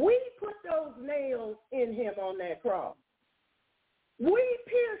 we put those nails in him on that cross. We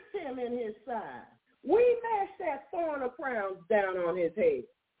pierced him in his side. We mashed that thorn of crowns down on his head.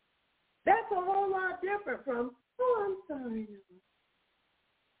 That's a whole lot different from, oh, I'm sorry.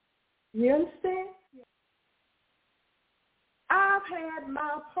 You understand? I've had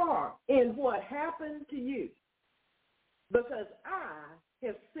my part in what happened to you because I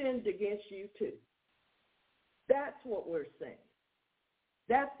have sinned against you too. That's what we're saying.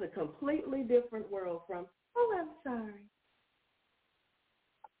 That's a completely different world from, oh, I'm sorry.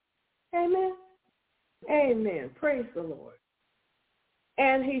 Amen? Amen. Praise the Lord.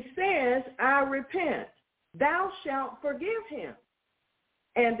 And he says, I repent. Thou shalt forgive him.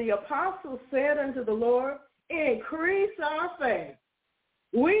 And the apostle said unto the Lord, increase our faith.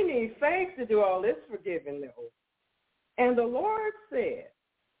 We need faith to do all this forgiving, Lord. And the Lord said,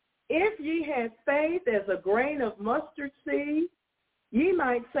 if ye had faith as a grain of mustard seed, ye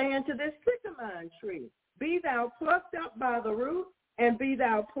might say unto this sycamore tree, be thou plucked up by the root, and be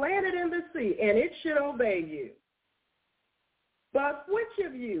thou planted in the sea, and it should obey you. But which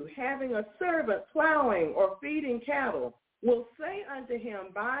of you, having a servant plowing or feeding cattle, will say unto him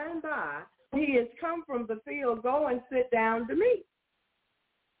by and by, he is come from the field, go and sit down to meat?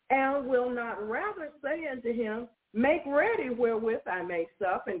 And will not rather say unto him, make ready wherewith I may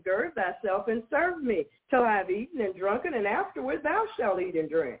sup, and gird thyself and serve me, till I have eaten and drunken, and afterward thou shalt eat and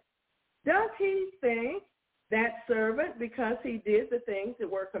drink? Does he think that servant because he did the things that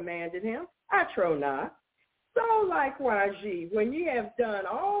were commanded him? I trow not. So likewise ye, when ye have done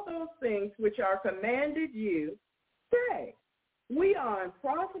all those things which are commanded you, say, we are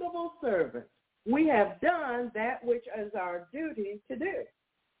unprofitable servants. We have done that which is our duty to do.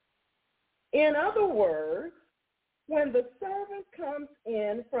 In other words, when the servant comes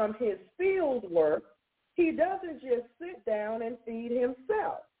in from his field work, he doesn't just sit down and feed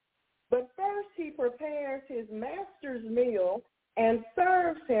himself, but first he prepares his master's meal and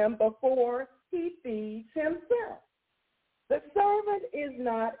serves him before he feeds himself. The servant is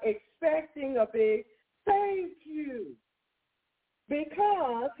not expecting a big thank you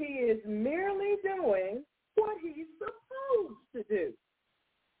because he is merely doing what he's supposed to do.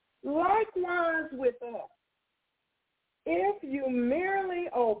 Likewise with us. If you merely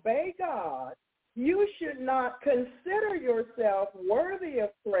obey God, you should not consider yourself worthy of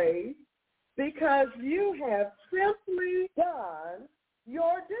praise because you have simply done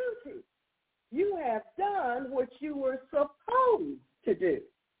your duty. You have done what you were supposed to do.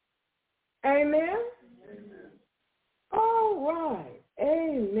 Amen? Amen. All right.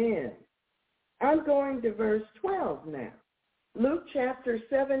 Amen. I'm going to verse 12 now. Luke chapter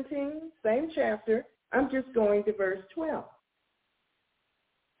 17, same chapter. I'm just going to verse 12.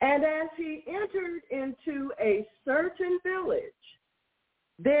 And as he entered into a certain village,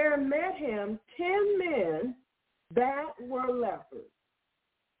 there met him 10 men that were lepers,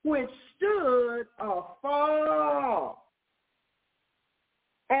 which stood afar off.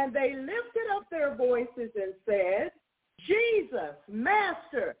 And they lifted up their voices and said, Jesus,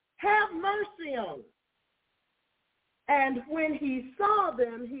 Master, have mercy on us. And when he saw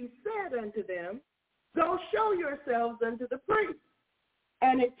them, he said unto them, Go show yourselves unto the priest.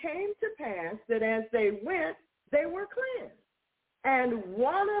 And it came to pass that as they went, they were cleansed. And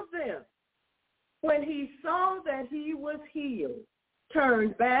one of them, when he saw that he was healed,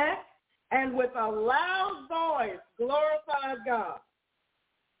 turned back and with a loud voice glorified God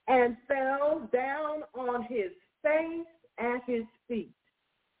and fell down on his face at his feet,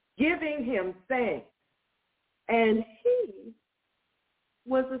 giving him thanks. And he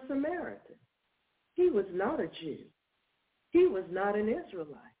was a Samaritan. He was not a Jew. He was not an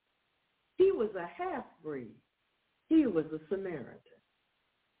Israelite. He was a half-breed. He was a Samaritan.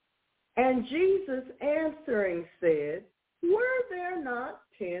 And Jesus answering said, Were there not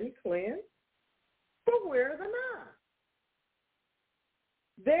 10 cleansed? But where are the 9?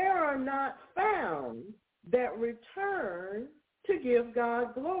 There are not found that return to give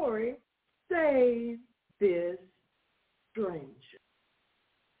God glory, save this stranger.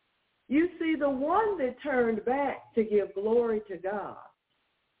 You see, the one that turned back to give glory to God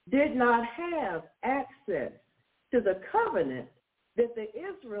did not have access to the covenant that the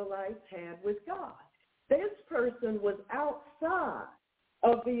Israelites had with God. This person was outside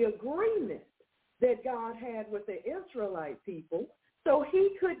of the agreement that God had with the Israelite people, so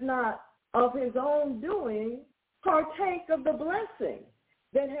he could not, of his own doing, partake of the blessing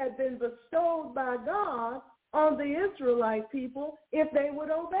that had been bestowed by God on the Israelite people if they would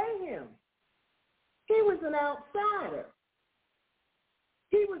obey him. He was an outsider.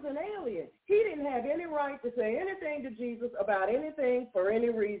 He was an alien. He didn't have any right to say anything to Jesus about anything for any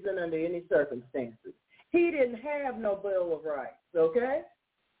reason under any circumstances. He didn't have no Bill of Rights, okay?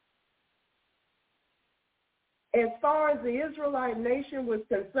 As far as the Israelite nation was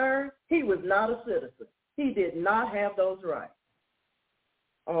concerned, he was not a citizen. He did not have those rights.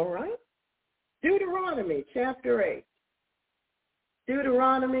 All right? Deuteronomy chapter 8.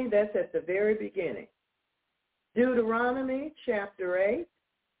 Deuteronomy, that's at the very beginning. Deuteronomy chapter 8.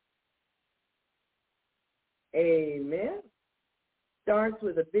 Amen. Starts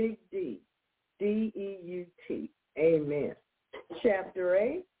with a big D. D-E-U-T. Amen. Chapter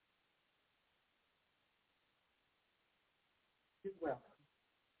 8. You're welcome.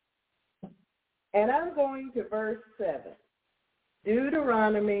 And I'm going to verse 7.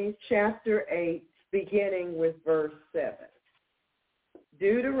 Deuteronomy chapter 8, beginning with verse 7.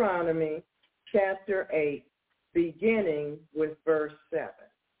 Deuteronomy chapter 8, beginning with verse 7.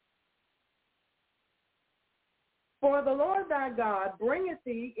 For the Lord thy God bringeth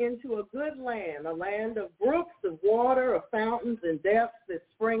thee into a good land, a land of brooks of water, of fountains and depths that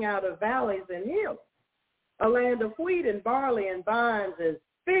spring out of valleys and hills, a land of wheat and barley and vines and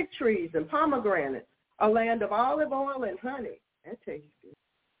fig trees and pomegranates, a land of olive oil and honey. That tastes good.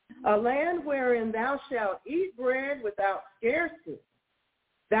 A land wherein thou shalt eat bread without scarcity.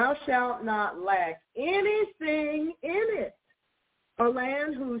 Thou shalt not lack anything in it. A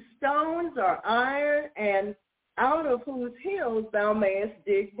land whose stones are iron, and out of whose hills thou mayest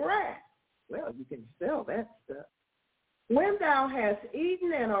dig brass. Well, you can sell that stuff. When thou hast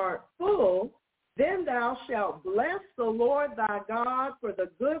eaten and art full, then thou shalt bless the Lord thy God for the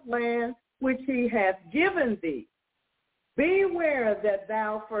good land which he hath given thee. Beware that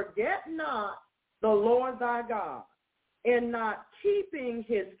thou forget not the Lord thy God, in not keeping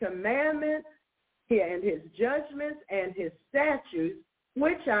his commandments and his judgments and his statutes,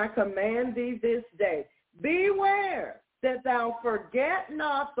 which I command thee this day. Beware that thou forget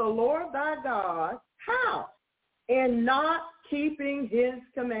not the Lord thy God. How? In not keeping his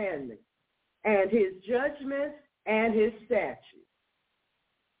commandments and his judgments and his statutes.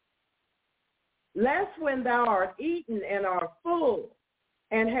 lest when thou art eaten and art full,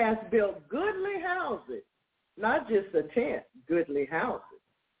 and hast built goodly houses, not just a tent, goodly houses,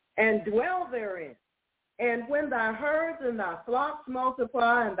 and dwell therein. And when thy herds and thy flocks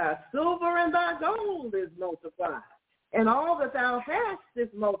multiply, and thy silver and thy gold is multiplied, and all that thou hast is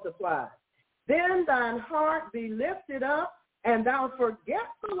multiplied, then thine heart be lifted up, and thou forget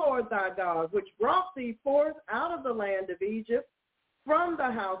the Lord thy God, which brought thee forth out of the land of Egypt from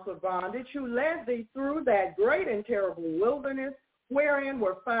the house of bondage, who led thee through that great and terrible wilderness, wherein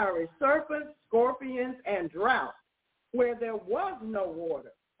were fiery serpents, scorpions, and drought, where there was no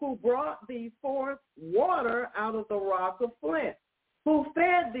water, who brought thee forth water out of the rock of flint, who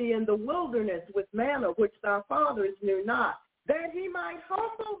fed thee in the wilderness with manna which thy fathers knew not, that he might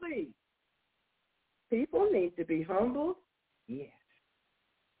humble thee. People need to be humbled, yes.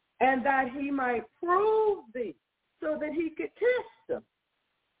 And that he might prove thee, so that he could test them.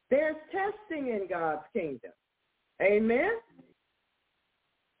 There's testing in God's kingdom. Amen?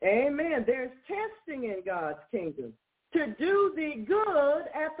 Amen. There's testing in God's kingdom to do thee good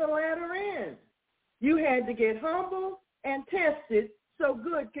at the latter end. You had to get humble and tested so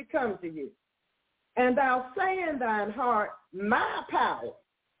good could come to you. And thou say in thine heart, my power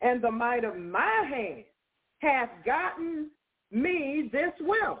and the might of my hand hath gotten me this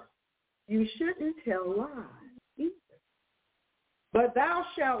wealth. You shouldn't tell lies either. But thou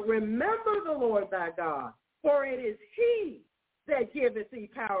shalt remember the Lord thy God, for it is he that giveth thee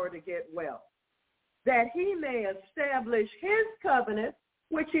power to get wealth, that he may establish his covenant,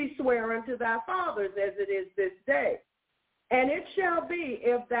 which he sware unto thy fathers, as it is this day. And it shall be,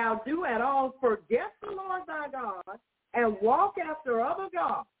 if thou do at all forget the Lord thy God, and walk after other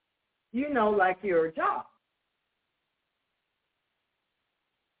gods, like your job.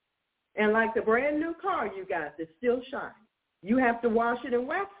 And like the brand new car you got that's still shining. You have to wash it and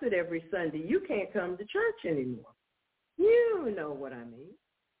wax it every Sunday. You can't come to church anymore. You know what I mean.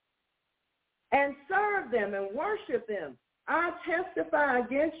 And serve them and worship them. I testify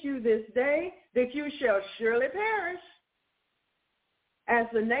against you this day that you shall surely perish as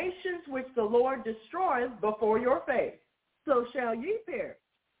the nations which the Lord destroyeth before your face. So shall ye perish,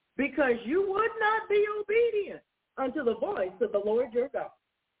 because you would not be obedient unto the voice of the Lord your God.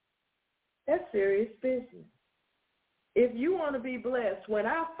 That's serious business. If you want to be blessed, when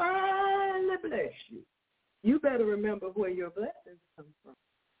I finally bless you, you better remember where your blessings come from.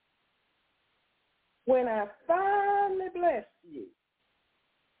 When I finally bless you,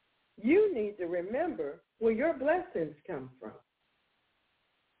 you need to remember where your blessings come from.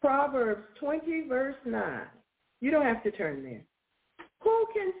 Proverbs 20, verse 9. You don't have to turn there. Who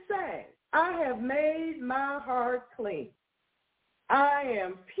can say, I have made my heart clean? I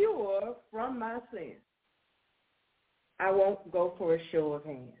am pure from my sins. I won't go for a show of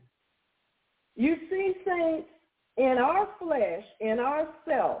hands. You see, saints, in our flesh, in our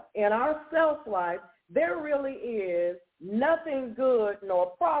self-life, there really is nothing good nor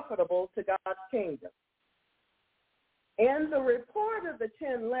profitable to God's kingdom. In the report of the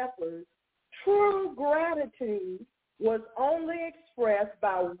 10 lepers, true gratitude was only expressed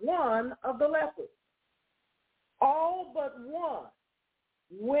by one of the lepers. All but one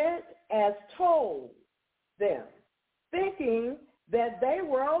went as told them, thinking that they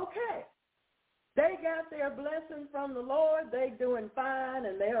were okay. They got their blessing from the Lord, they doing fine,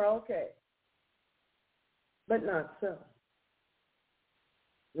 and they're okay. But not so.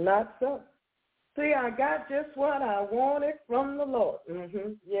 Not so. See, I got just what I wanted from the Lord.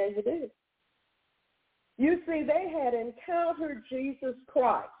 Yeah, you did. You see, they had encountered Jesus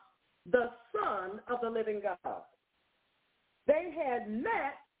Christ, the Son of the living God. They had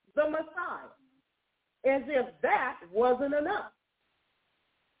met the Messiah, as if that wasn't enough.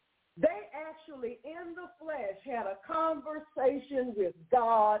 They actually, in the flesh, had a conversation with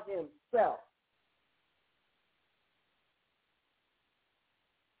God himself.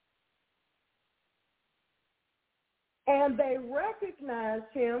 And they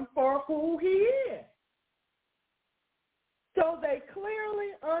recognized him for who he is. So they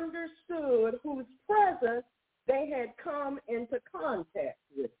clearly understood whose presence they had come into contact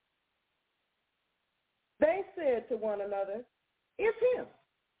with. They said to one another, it's him.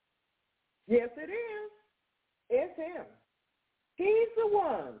 Yes, it is. It's him. He's the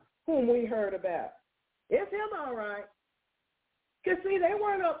one whom we heard about. It's him, all right. Because, see, they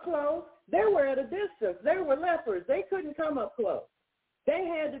weren't up close. They were at a distance. They were lepers. They couldn't come up close. They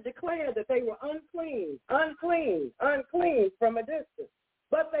had to declare that they were unclean, unclean, unclean from a distance.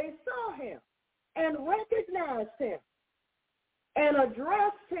 But they saw him and recognized him and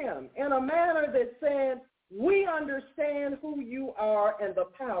addressed him in a manner that said, we understand who you are and the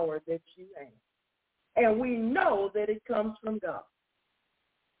power that you have. and we know that it comes from God.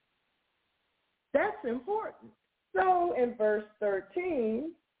 That's important. So in verse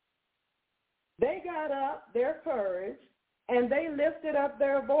 13, they got up their courage, and they lifted up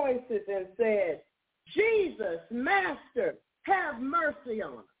their voices and said, Jesus, Master, have mercy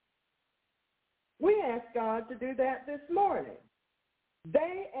on us. We ask God to do that this morning.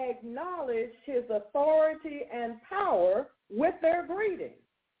 They acknowledged his authority and power with their greeting.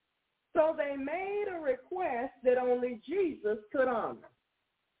 So they made a request that only Jesus could honor.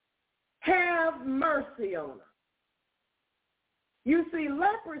 Have mercy on us. You see,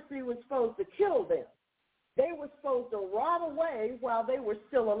 leprosy was supposed to kill them. They were supposed to rot away while they were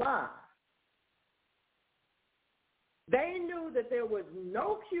still alive. They knew that there was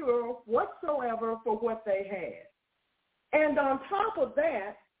no cure whatsoever for what they had. And on top of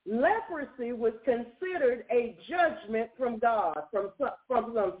that, leprosy was considered a judgment from God from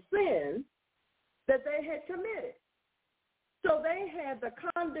some sin that they had committed. So they had the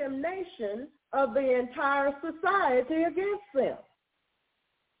condemnation of the entire society against them.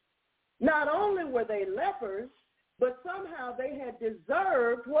 Not only were they lepers, but somehow they had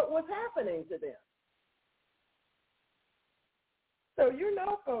deserved what was happening to them. So you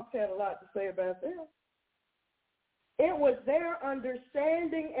know folks had a lot to say about this. It was their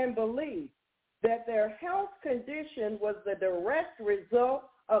understanding and belief that their health condition was the direct result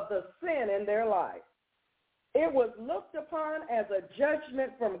of the sin in their life. It was looked upon as a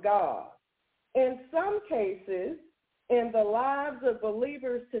judgment from God. In some cases, in the lives of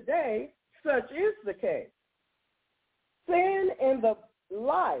believers today, such is the case. Sin in the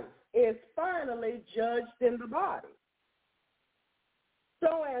life is finally judged in the body,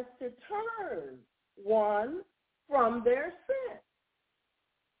 so as to turn one from their sin.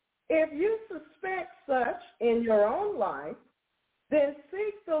 If you suspect such in your own life, then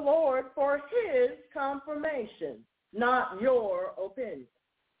seek the Lord for his confirmation, not your opinion.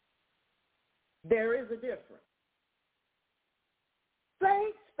 There is a difference.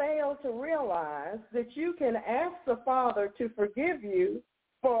 Saints fail to realize that you can ask the Father to forgive you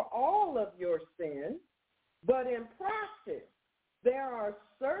for all of your sins, but in practice, there are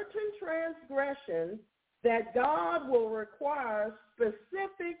certain transgressions that God will require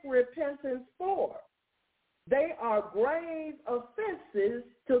specific repentance for. They are grave offenses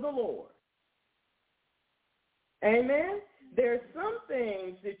to the Lord. Amen? There's some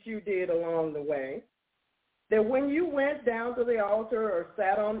things that you did along the way that when you went down to the altar or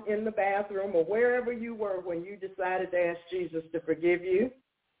sat in the bathroom or wherever you were when you decided to ask Jesus to forgive you,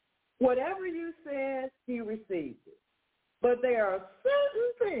 whatever you said, he received it. But there are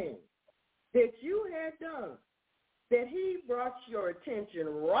certain things that you had done that he brought your attention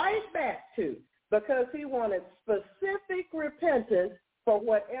right back to because he wanted specific repentance for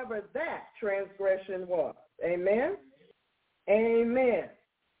whatever that transgression was. Amen? Amen.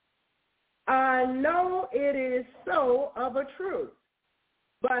 I know it is so of a truth,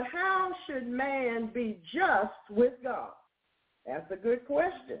 but how should man be just with God? That's a good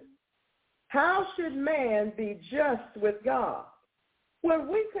question. How should man be just with God? When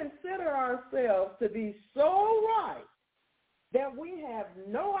we consider ourselves to be so right that we have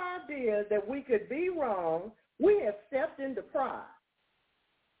no idea that we could be wrong, we have stepped into pride.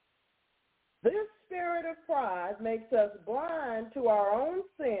 This spirit of pride makes us blind to our own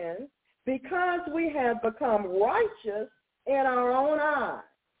sin because we have become righteous in our own eyes,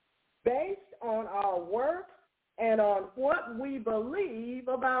 based on our works and on what we believe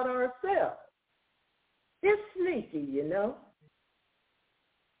about ourselves. It's sneaky, you know.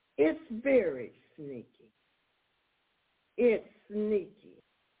 It's very sneaky. It's sneaky.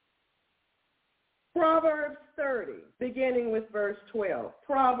 Proverbs 30, beginning with verse 12.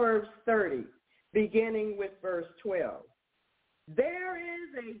 Proverbs 30, beginning with verse 12. There is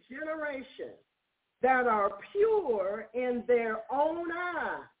a generation that are pure in their own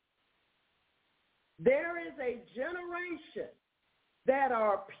eyes. There is a generation that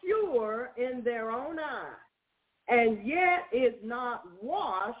are pure in their own eyes, and yet is not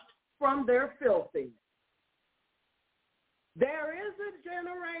washed from their filthiness. There is a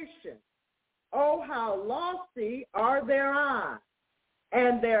generation, oh, how lofty are their eyes,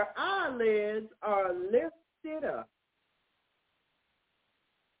 and their eyelids are lifted up.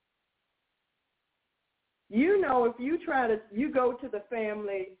 You know, if you go to the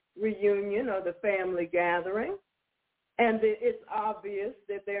family reunion or the family gathering, and it's obvious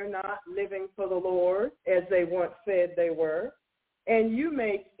that they're not living for the Lord as they once said they were, and you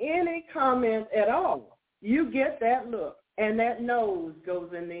make any comment at all, you get that look, and that nose goes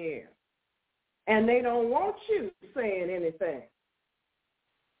in the air. And they don't want you saying anything.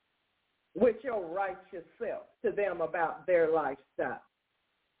 with your righteous self to them about their lifestyle.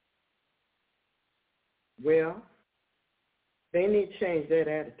 Well, they need to change that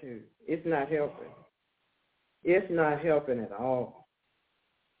attitude. It's not helping. It's not helping at all.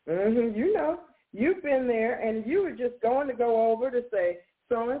 You know, you've been there, and you were just going to go over to say,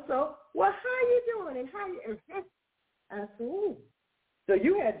 so-and-so, well, how you doing? And how you? I said, ooh. So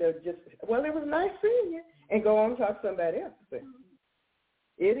you had to just, well, it was nice seeing you, and go on and talk to somebody else.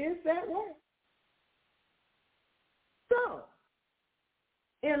 It is that way. So,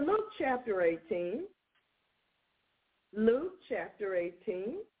 in Luke chapter 18,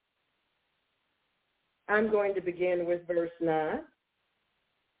 I'm going to begin with verse 9.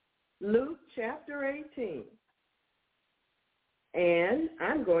 Luke chapter 18. And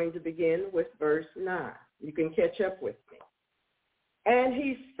I'm going to begin with verse 9. You can catch up with me. And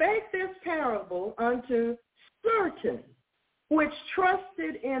he spake this parable unto certain which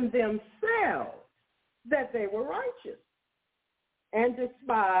trusted in themselves that they were righteous, and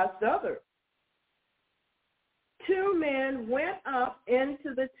despised others. 2 men went up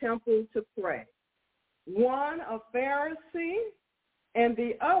into the temple to pray, one a Pharisee and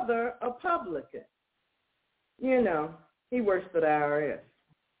the other a publican. You know, he works for the IRS.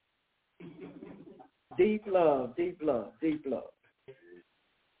 Deep love, deep love, deep love.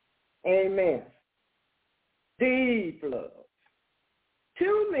 Amen. Deep love.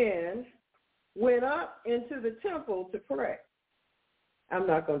 2 men went up into the temple to pray. I'm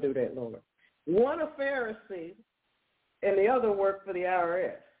not going to do that, Lord. One a Pharisee and the other worked for the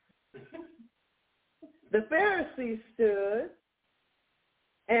IRS. The Pharisee stood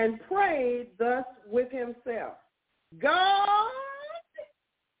and prayed thus with himself. God,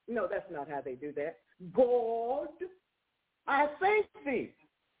 no, that's not how they do that. God, I thank thee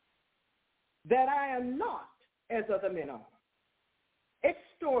that I am not as other men are,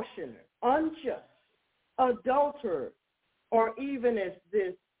 extortioner, unjust, adulterer, or even as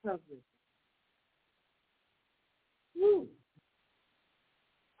this publican.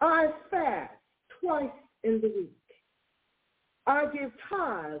 I fast twice in the week. I give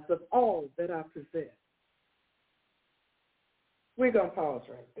tithes of all that I possess. We're going to pause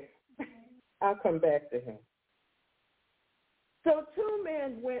right there. I'll come back to him. So 2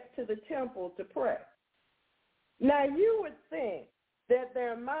 men went to the temple to pray. Now you would think that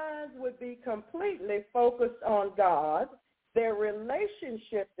their minds would be completely focused on God, their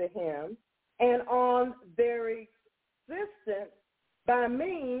relationship to him, and on their existence by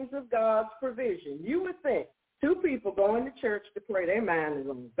means of God's provision. You would think 2 people going to church to pray, their mind is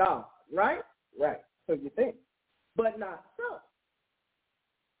on God, right? Right, so you think. But not so.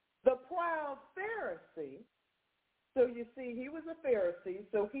 The proud Pharisee, so you see, he was a Pharisee,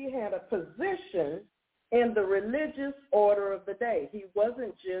 so he had a position in the religious order of the day. He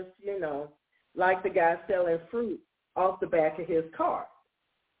wasn't just, like the guy selling fruit off the back of his car.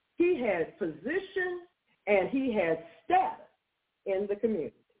 He had position and he had status in the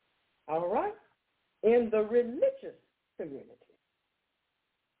community, all right? In the religious community.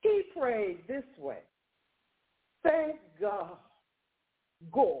 He prayed this way. Thank God,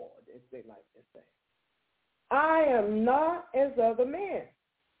 as they like to say. I am not as other men.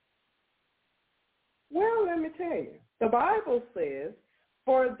 Well, let me tell you, the Bible says,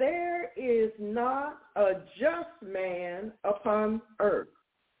 for there is not a just man upon earth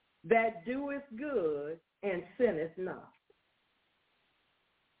that doeth good and sinneth not.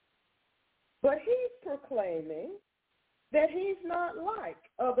 But he's proclaiming that he's not like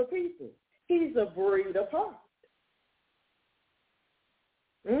other people. He's a breed apart.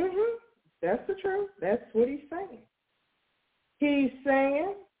 That's the truth. That's what he's saying. He's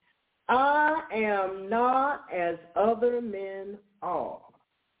saying, I am not as other men are.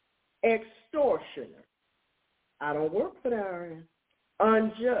 Extortioner. I don't work for the IRS.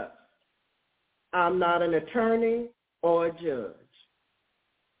 Unjust. I'm not an attorney or a judge.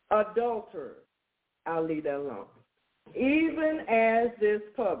 Adulterer. I'll leave that alone. Even as this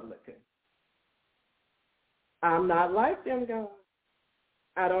publican. I'm not like them, God.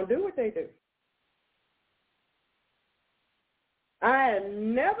 I don't do what they do. I have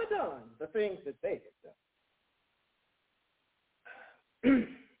never done the things that they have done.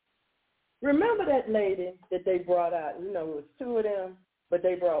 Remember that lady that they brought out? It was 2 of them, but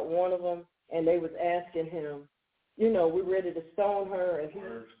they brought one of them, and they was asking him, we're ready to stone her, and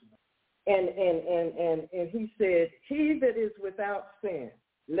he said, he that is without sin,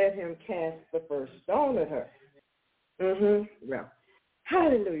 let him cast the first stone at her. Well,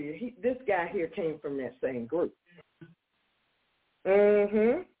 hallelujah. This guy here came from that same group.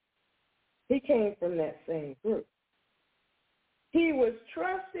 He came from that same group. He was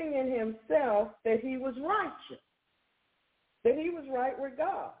trusting in himself that he was righteous, that he was right with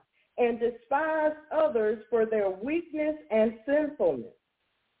God, and despised others for their weakness and sinfulness.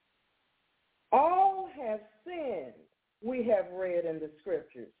 All have sinned, we have read in the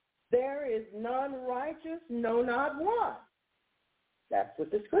scriptures. There is none righteous, no, not one. That's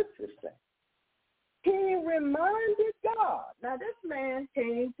what the scriptures say. He reminded God. Now, this man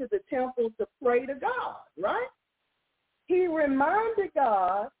came to the temple to pray to God, right? He reminded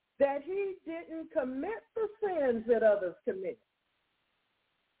God that he didn't commit the sins that others commit.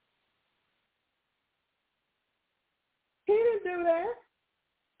 He didn't do that.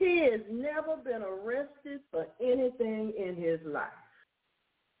 He has never been arrested for anything in his life.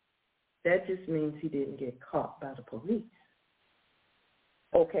 That just means he didn't get caught by the police.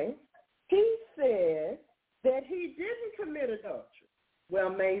 Okay? He said that he didn't commit adultery. Well,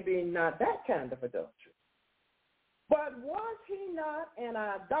 maybe not that kind of adultery. But was he not an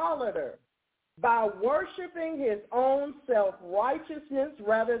idolater by worshiping his own self-righteousness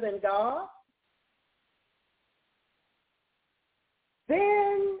rather than God?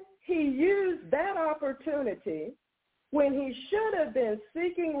 Then he used that opportunity when he should have been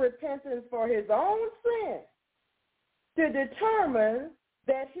seeking repentance for his own sin to determine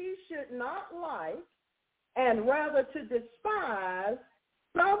that he should not like and rather to despise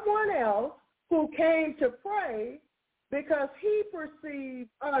someone else who came to pray because he perceived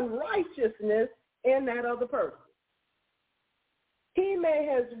unrighteousness in that other person. He may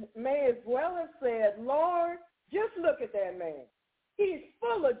as well have said, Lord, just look at that man. He's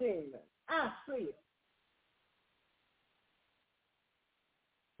full of demons. I see it.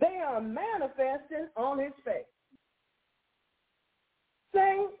 They are manifesting on his face.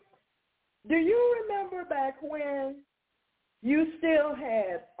 Saints, do you remember back when you still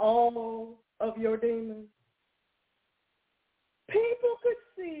had all of your demons? People could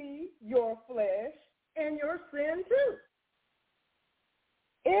see your flesh and your sin too.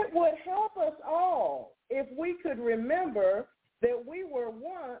 It would help us all if we could remember that we were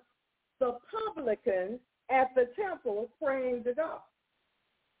once the publican at the temple praying to God.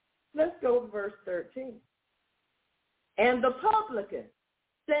 Let's go to verse 13. And the publican,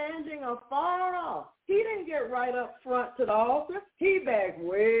 standing afar off, he didn't get right up front to the altar. He backed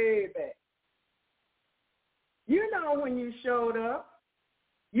way back. You know when you showed up,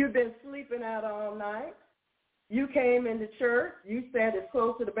 you've been sleeping out all night. You came into church. You sat as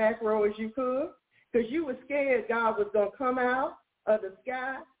close to the back row as you could because you were scared God was going to come out of the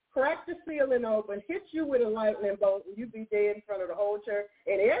sky, crack the ceiling open, hit you with a lightning bolt, and you'd be dead in front of the whole church,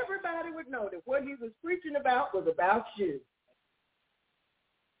 and everybody would know that what he was preaching about was about you.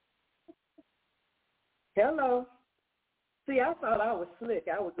 Hello. See, I thought I was slick.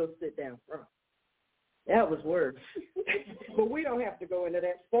 I would go sit down front. That was worse. But we don't have to go into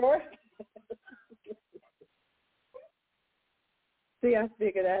that story. See, I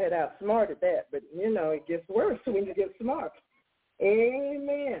figured I had outsmarted that, but, you know, it gets worse when you get smart.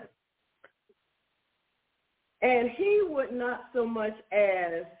 Amen. And he would not so much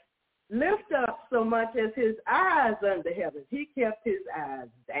as lift up so much as his eyes unto heaven. He kept his eyes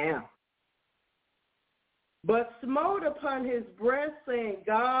down. But smote upon his breast, saying,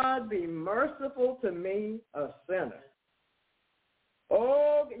 God, be merciful to me, a sinner.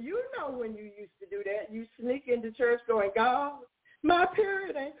 Oh, you know when you used to do that. You sneak into church going, God, my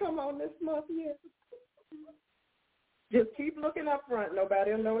period ain't come on this month yet. Just keep looking up front.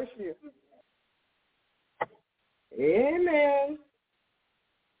 Nobody will know it's you. Amen.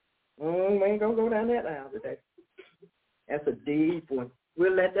 We ain't going to go down that aisle today. That's a deep one.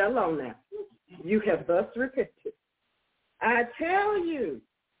 We'll let that alone now. You have thus repented. I tell you,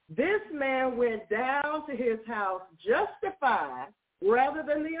 this man went down to his house justified rather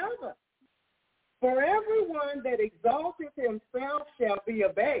than the other. For everyone that exalteth himself shall be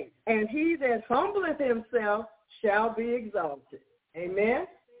abased, and he that humbleth himself shall be exalted. Amen?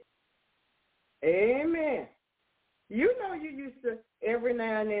 Amen. You know you used to every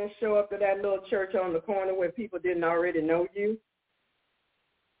now and then show up to that little church on the corner where people didn't already know you.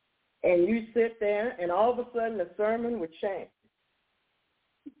 And you sit there, and all of a sudden the sermon would change.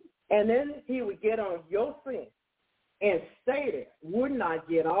 And then he would get on your sin and stay there, would not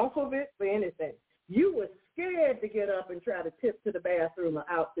get off of it for anything. You were scared to get up and try to tip to the bathroom or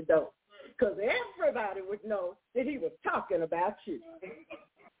out the door because everybody would know that he was talking about you.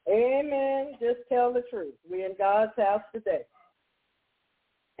 Amen. Just tell the truth. We're in God's house today.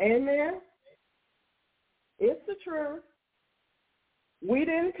 Amen. It's the truth. We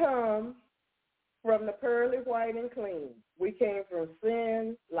didn't come from the pearly white and clean. We came from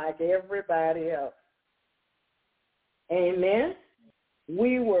sin like everybody else. Amen.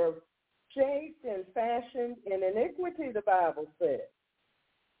 We were shaped and fashioned in iniquity, the Bible says.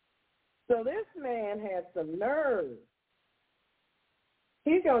 So this man had some nerve.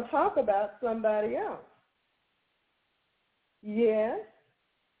 He's going to talk about somebody else. Yes,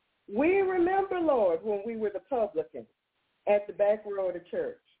 we remember, Lord, when we were the publicans at the back row of the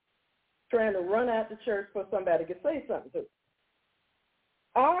church, trying to run out the church for somebody to say something to us.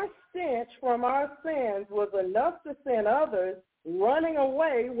 Our stench from our sins was enough to send others running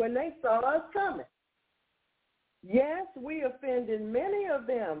away when they saw us coming. Yes, we offended many of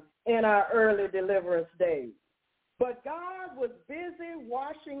them in our early deliverance days, but God was busy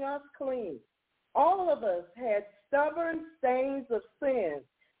washing us clean. All of us had stubborn stains of sin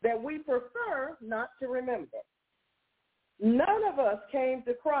that we prefer not to remember. None of us came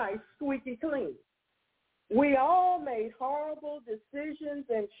to Christ squeaky clean. We all made horrible decisions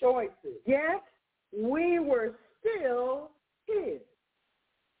and choices, yet we were still his.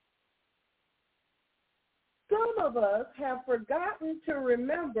 Some of us have forgotten to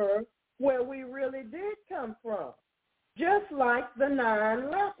remember where we really did come from, just like the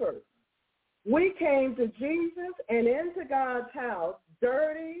 9 lepers. We came to Jesus and into God's house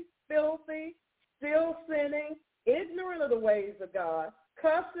dirty, filthy, still sinning, ignorant of the ways of God,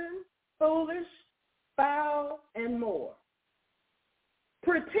 cussing, foolish, foul, and more.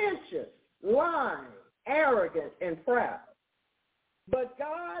 Pretentious, lying, arrogant, and proud. But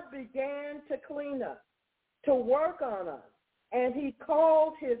God began to clean us, to work on us, and he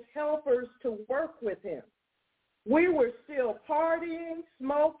called his helpers to work with him. We were still partying,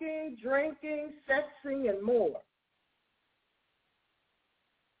 smoking, drinking, sexing, and more.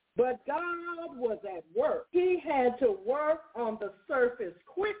 But God was at work. He had to work on the surface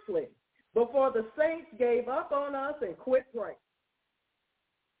quickly before the saints gave up on us and quit praying.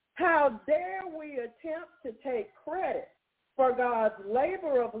 How dare we attempt to take credit for God's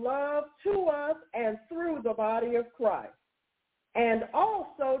labor of love to us and through the body of Christ, and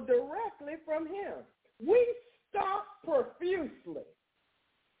also directly from him. We stop profusely,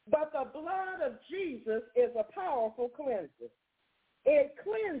 but the blood of Jesus is a powerful cleanser. It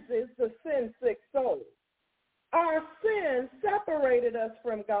cleanses the sin-sick soul. Our sins separated us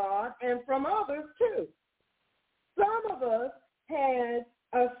from God and from others too. Some of us had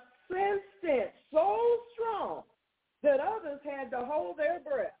a sin stench so strong that others had to hold their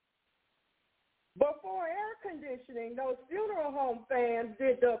breath. Before air conditioning, those funeral home fans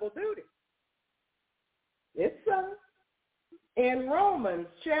did double duty. It's so. In Romans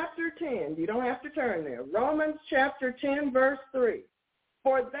chapter 10, you don't have to turn there, Romans chapter 10, verse 3,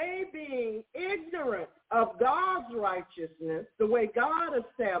 for they being ignorant of God's righteousness, the way God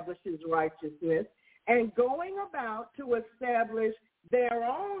establishes righteousness, and going about to establish their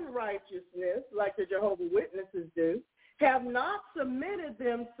own righteousness, like the Jehovah's Witnesses do, have not submitted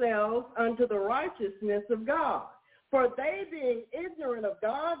themselves unto the righteousness of God. For they being ignorant of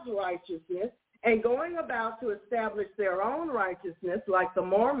God's righteousness and going about to establish their own righteousness, like the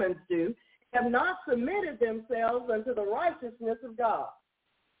Mormons do, have not submitted themselves unto the righteousness of God.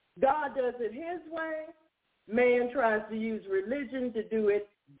 God does it his way. Man tries to use religion to do it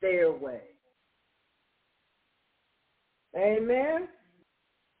their way. Amen?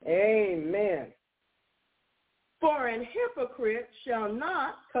 Amen. For an hypocrite shall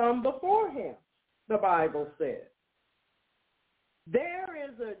not come before him, the Bible says. There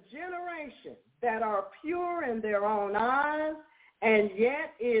is a generation that are pure in their own eyes, and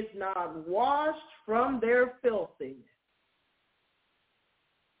yet is not washed from their filthiness.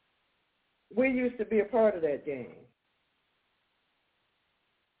 We used to be a part of that game.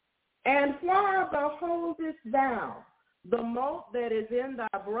 And why beholdest thou the mote that is in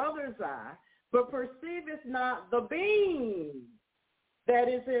thy brother's eye, but perceivest not the beam that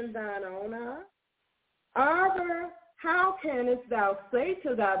is in thine own eye? Either how canst thou say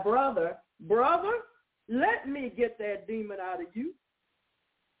to thy brother, brother, let me get that demon out of you?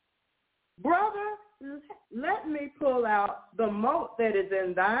 Brother, let me pull out the mote that is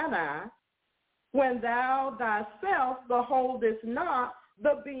in thine eye, when thou thyself beholdest not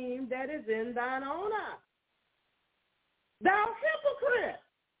the beam that is in thine own eye. Thou hypocrite,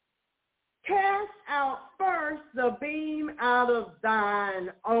 cast out first the beam out of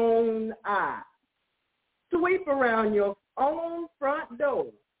thine own eye. Sweep around your own front door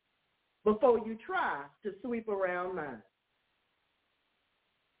before you try to sweep around mine.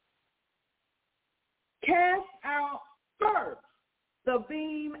 Cast out first the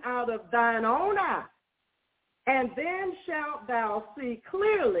beam out of thine own eye, and then shalt thou see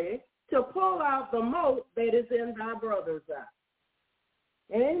clearly to pull out the mote that is in thy brother's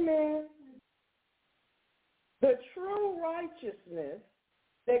eye. Amen. The true righteousness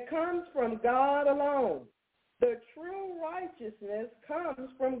that comes from God alone. The true righteousness comes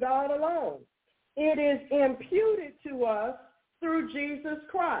from God alone. It is imputed to us through Jesus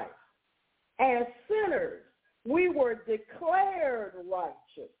Christ. As sinners, we were declared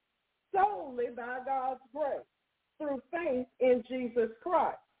righteous solely by God's grace through faith in Jesus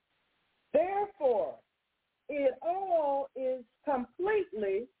Christ. Therefore, it all is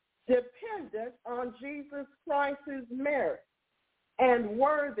completely dependent on Jesus Christ's merit and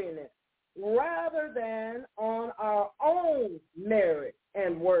worthiness rather than on our own merit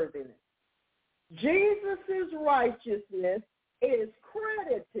and worthiness. Jesus' righteousness is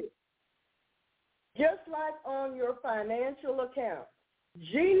credited, just like on your financial account.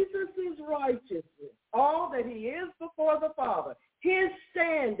 Jesus' righteousness, all that he is before the Father, his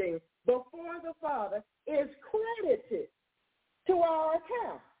standing before the Father is credited to our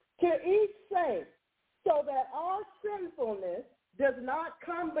account, to each saint, so that our sinfulness does not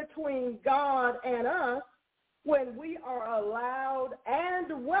come between God and us when we are allowed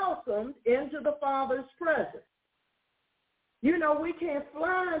and welcomed into the Father's presence. You know, we can't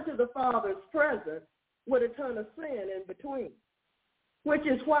fly into the Father's presence with a ton of sin in between, which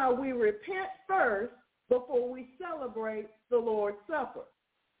is why we repent first before we celebrate the Lord's Supper.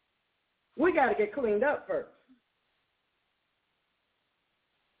 We got to get cleaned up first.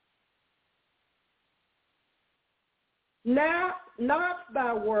 Now, not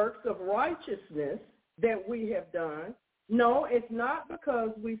by works of righteousness that we have done. No, it's not because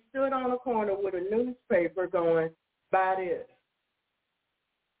we stood on a corner with a newspaper going, buy this.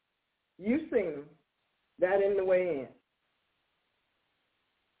 You seen them. That in the way in.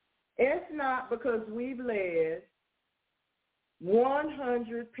 It's not because we've led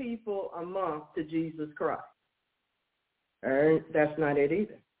 100 people a month to Jesus Christ. That's not it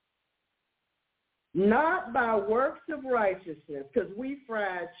either. Not by works of righteousness, because we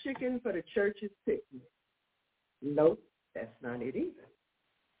fried chicken for the church's picnic. Nope, that's not it either.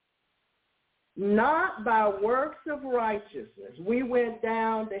 Not by works of righteousness. We went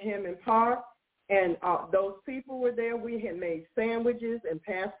down to Hammond Park, and those people were there. We had made sandwiches and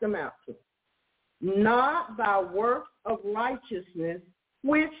passed them out to them. Not by works of righteousness,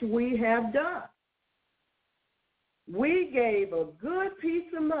 which we have done. We gave a good piece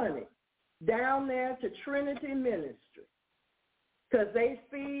of money down there to Trinity Ministry because they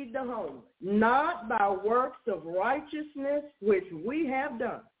feed the homeless. Not by works of righteousness, which we have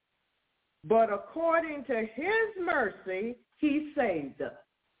done, but according to his mercy, he saved us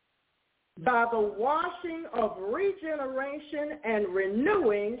by the washing of regeneration and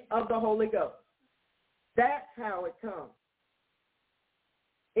renewing of the Holy Ghost. That's how it comes.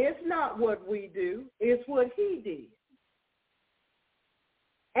 It's not what we do, it's what he did.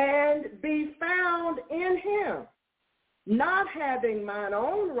 And be found in him, not having mine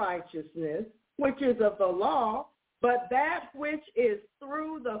own righteousness, which is of the law, but that which is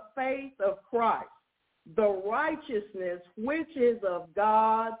through the faith of Christ, the righteousness which is of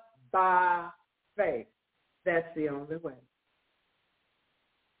God by faith. That's the only way.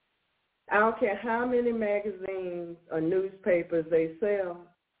 I don't care how many magazines or newspapers they sell,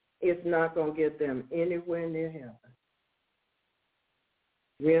 it's not going to get them anywhere near heaven.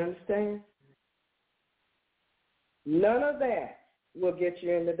 You understand? None of that will get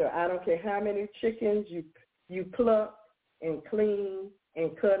you in the door. I don't care how many chickens you pluck and clean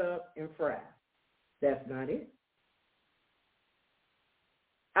and cut up and fry. That's not it.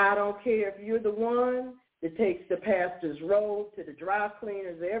 I don't care if you're the one that takes the pastor's robe to the dry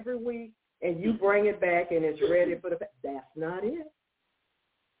cleaners every week and you bring it back and it's ready for the that's not it.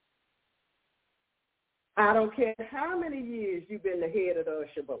 I don't care how many years you've been the head of the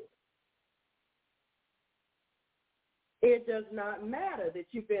usher board. It does not matter that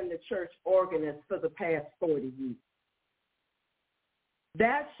you've been the church organist for the past 40 years.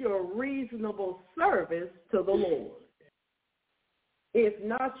 That's your reasonable service to the Lord. It's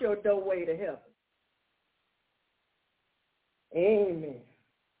not your doorway to heaven. Amen.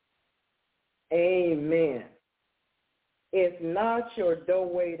 Amen. It's not your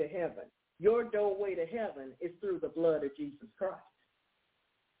doorway to heaven. Your doorway to heaven is through the blood of Jesus Christ.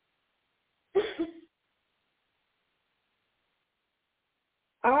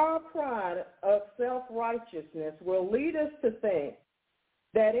 Our pride of self-righteousness will lead us to think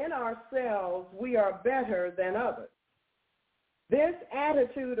that in ourselves we are better than others. This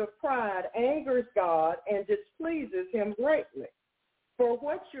attitude of pride angers God and displeases him greatly. For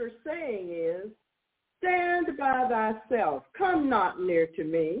what you're saying is, stand by thyself, come not near to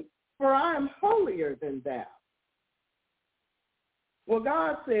me, for I am holier than thou. Well,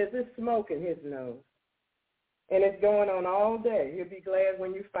 God says it's smoke in his nose. And it's going on all day. You'll be glad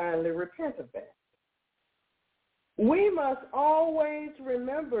when you finally repent of that. We must always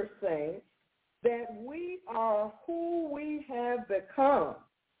remember, saints, that we are who we have become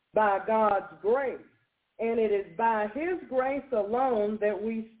by God's grace, and it is by his grace alone that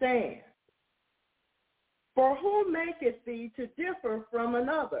we stand. For who maketh thee to differ from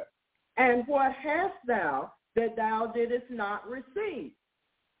another? And what hast thou that thou didst not receive?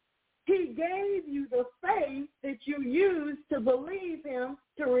 He gave you the faith that you used to believe him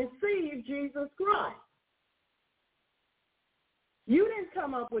to receive Jesus Christ. You didn't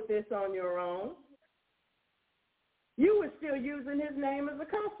come up with this on your own. You were still using his name as a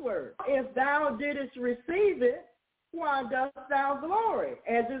cuss word. If thou didst receive it, why dost thou glory?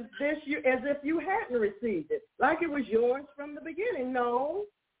 As if you hadn't received it, like it was yours from the beginning. No.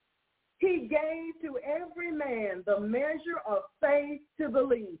 He gave to every man the measure of faith to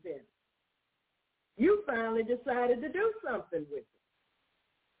believe in. You finally decided to do something with it.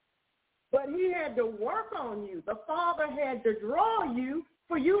 But he had to work on you. The Father had to draw you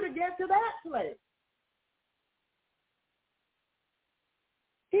for you to get to that place.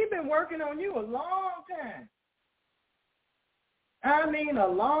 He's been working on you a long time. I mean a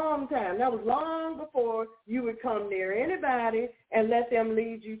long time. That was long before you would come near anybody and let them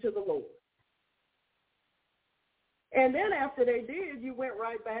lead you to the Lord. And then after they did, you went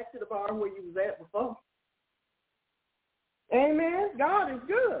right back to the bar where you was at before. Amen. God is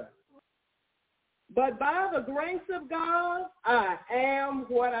good. But by the grace of God, I am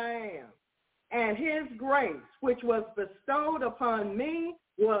what I am. And his grace, which was bestowed upon me,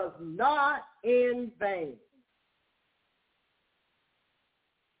 was not in vain.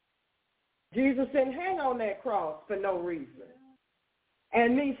 Jesus didn't hang on that cross for no reason.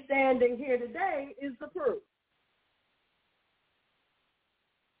 And me standing here today is the proof.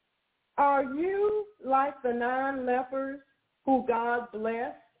 Are you like the 9 lepers who God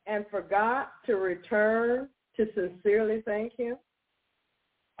blessed and forgot to return to sincerely thank him?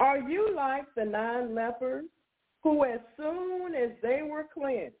 Are you like the 9 lepers who as soon as they were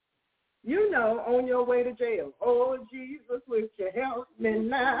cleansed, on your way to jail, oh, Jesus, would you help me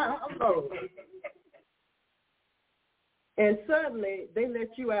now, Lord? And suddenly they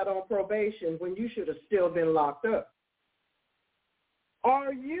let you out on probation when you should have still been locked up.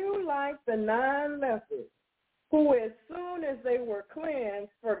 Are you like the 9 lepers who as soon as they were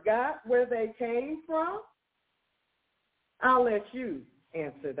cleansed forgot where they came from? I'll let you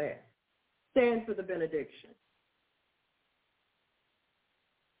answer that. Stand for the benediction.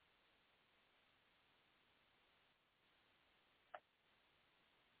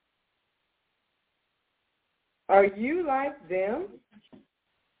 Are you like them?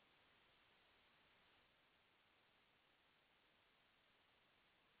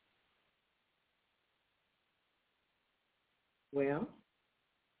 Well,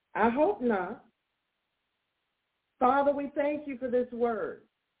 I hope not. Father, we thank you for this word.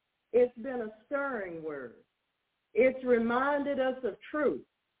 It's been a stirring word. It's reminded us of truth,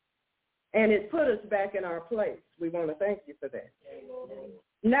 and it put us back in our place. We want to thank you for that.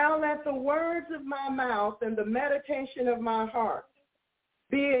 Now let the words of my mouth and the meditation of my heart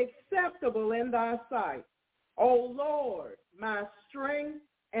be acceptable in thy sight, O Lord, my strength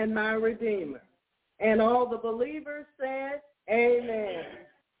and my redeemer. And all the believers said, amen.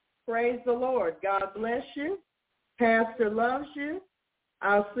 Praise the Lord. God bless you. Pastor loves you.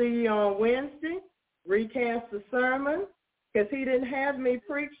 I'll see you on Wednesday. Recast the sermon because he didn't have me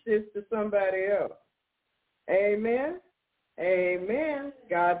preach this to somebody else. Amen. Amen.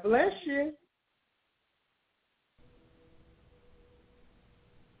 God bless you.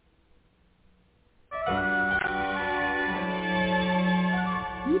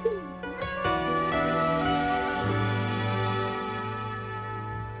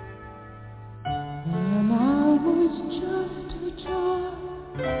 When I was just a child,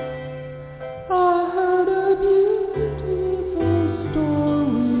 I heard a beautiful story.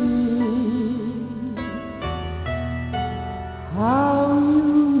 How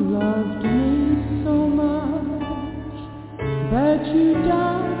you loved me so much that you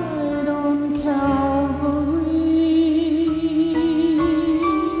died on Calvary.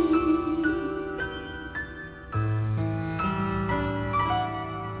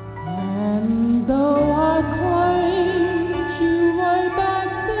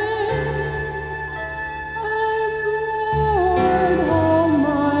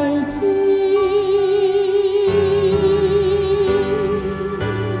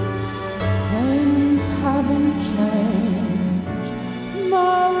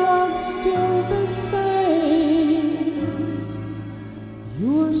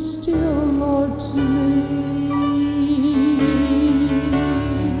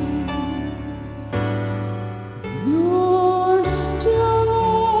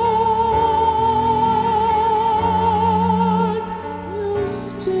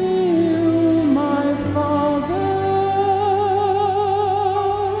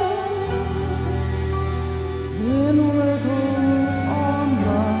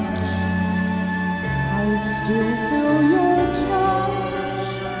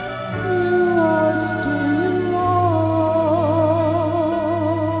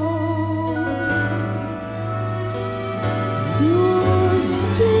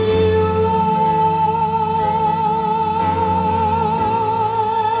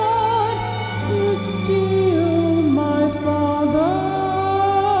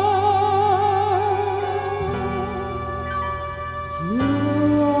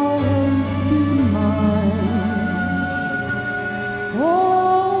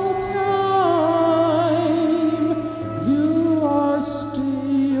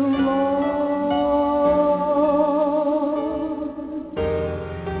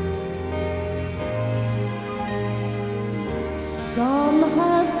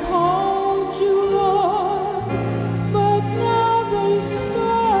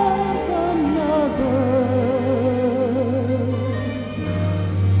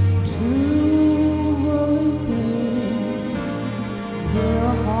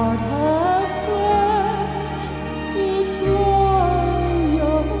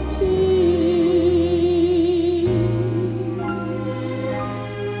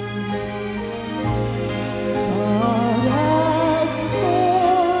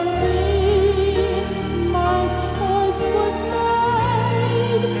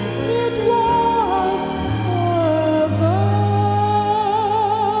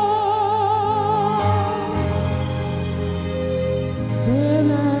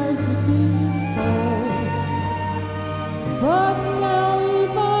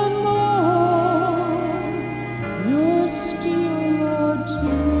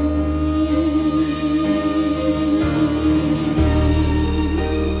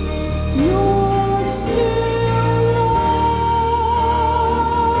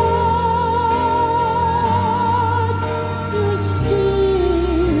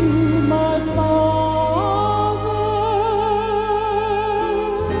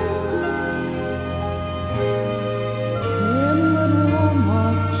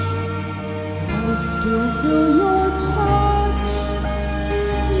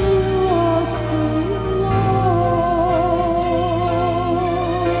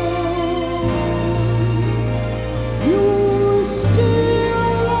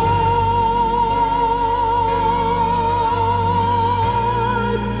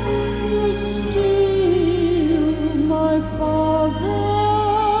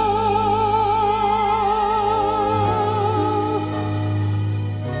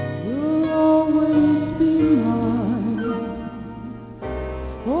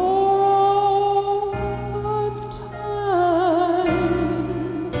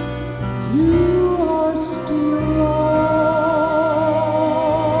 You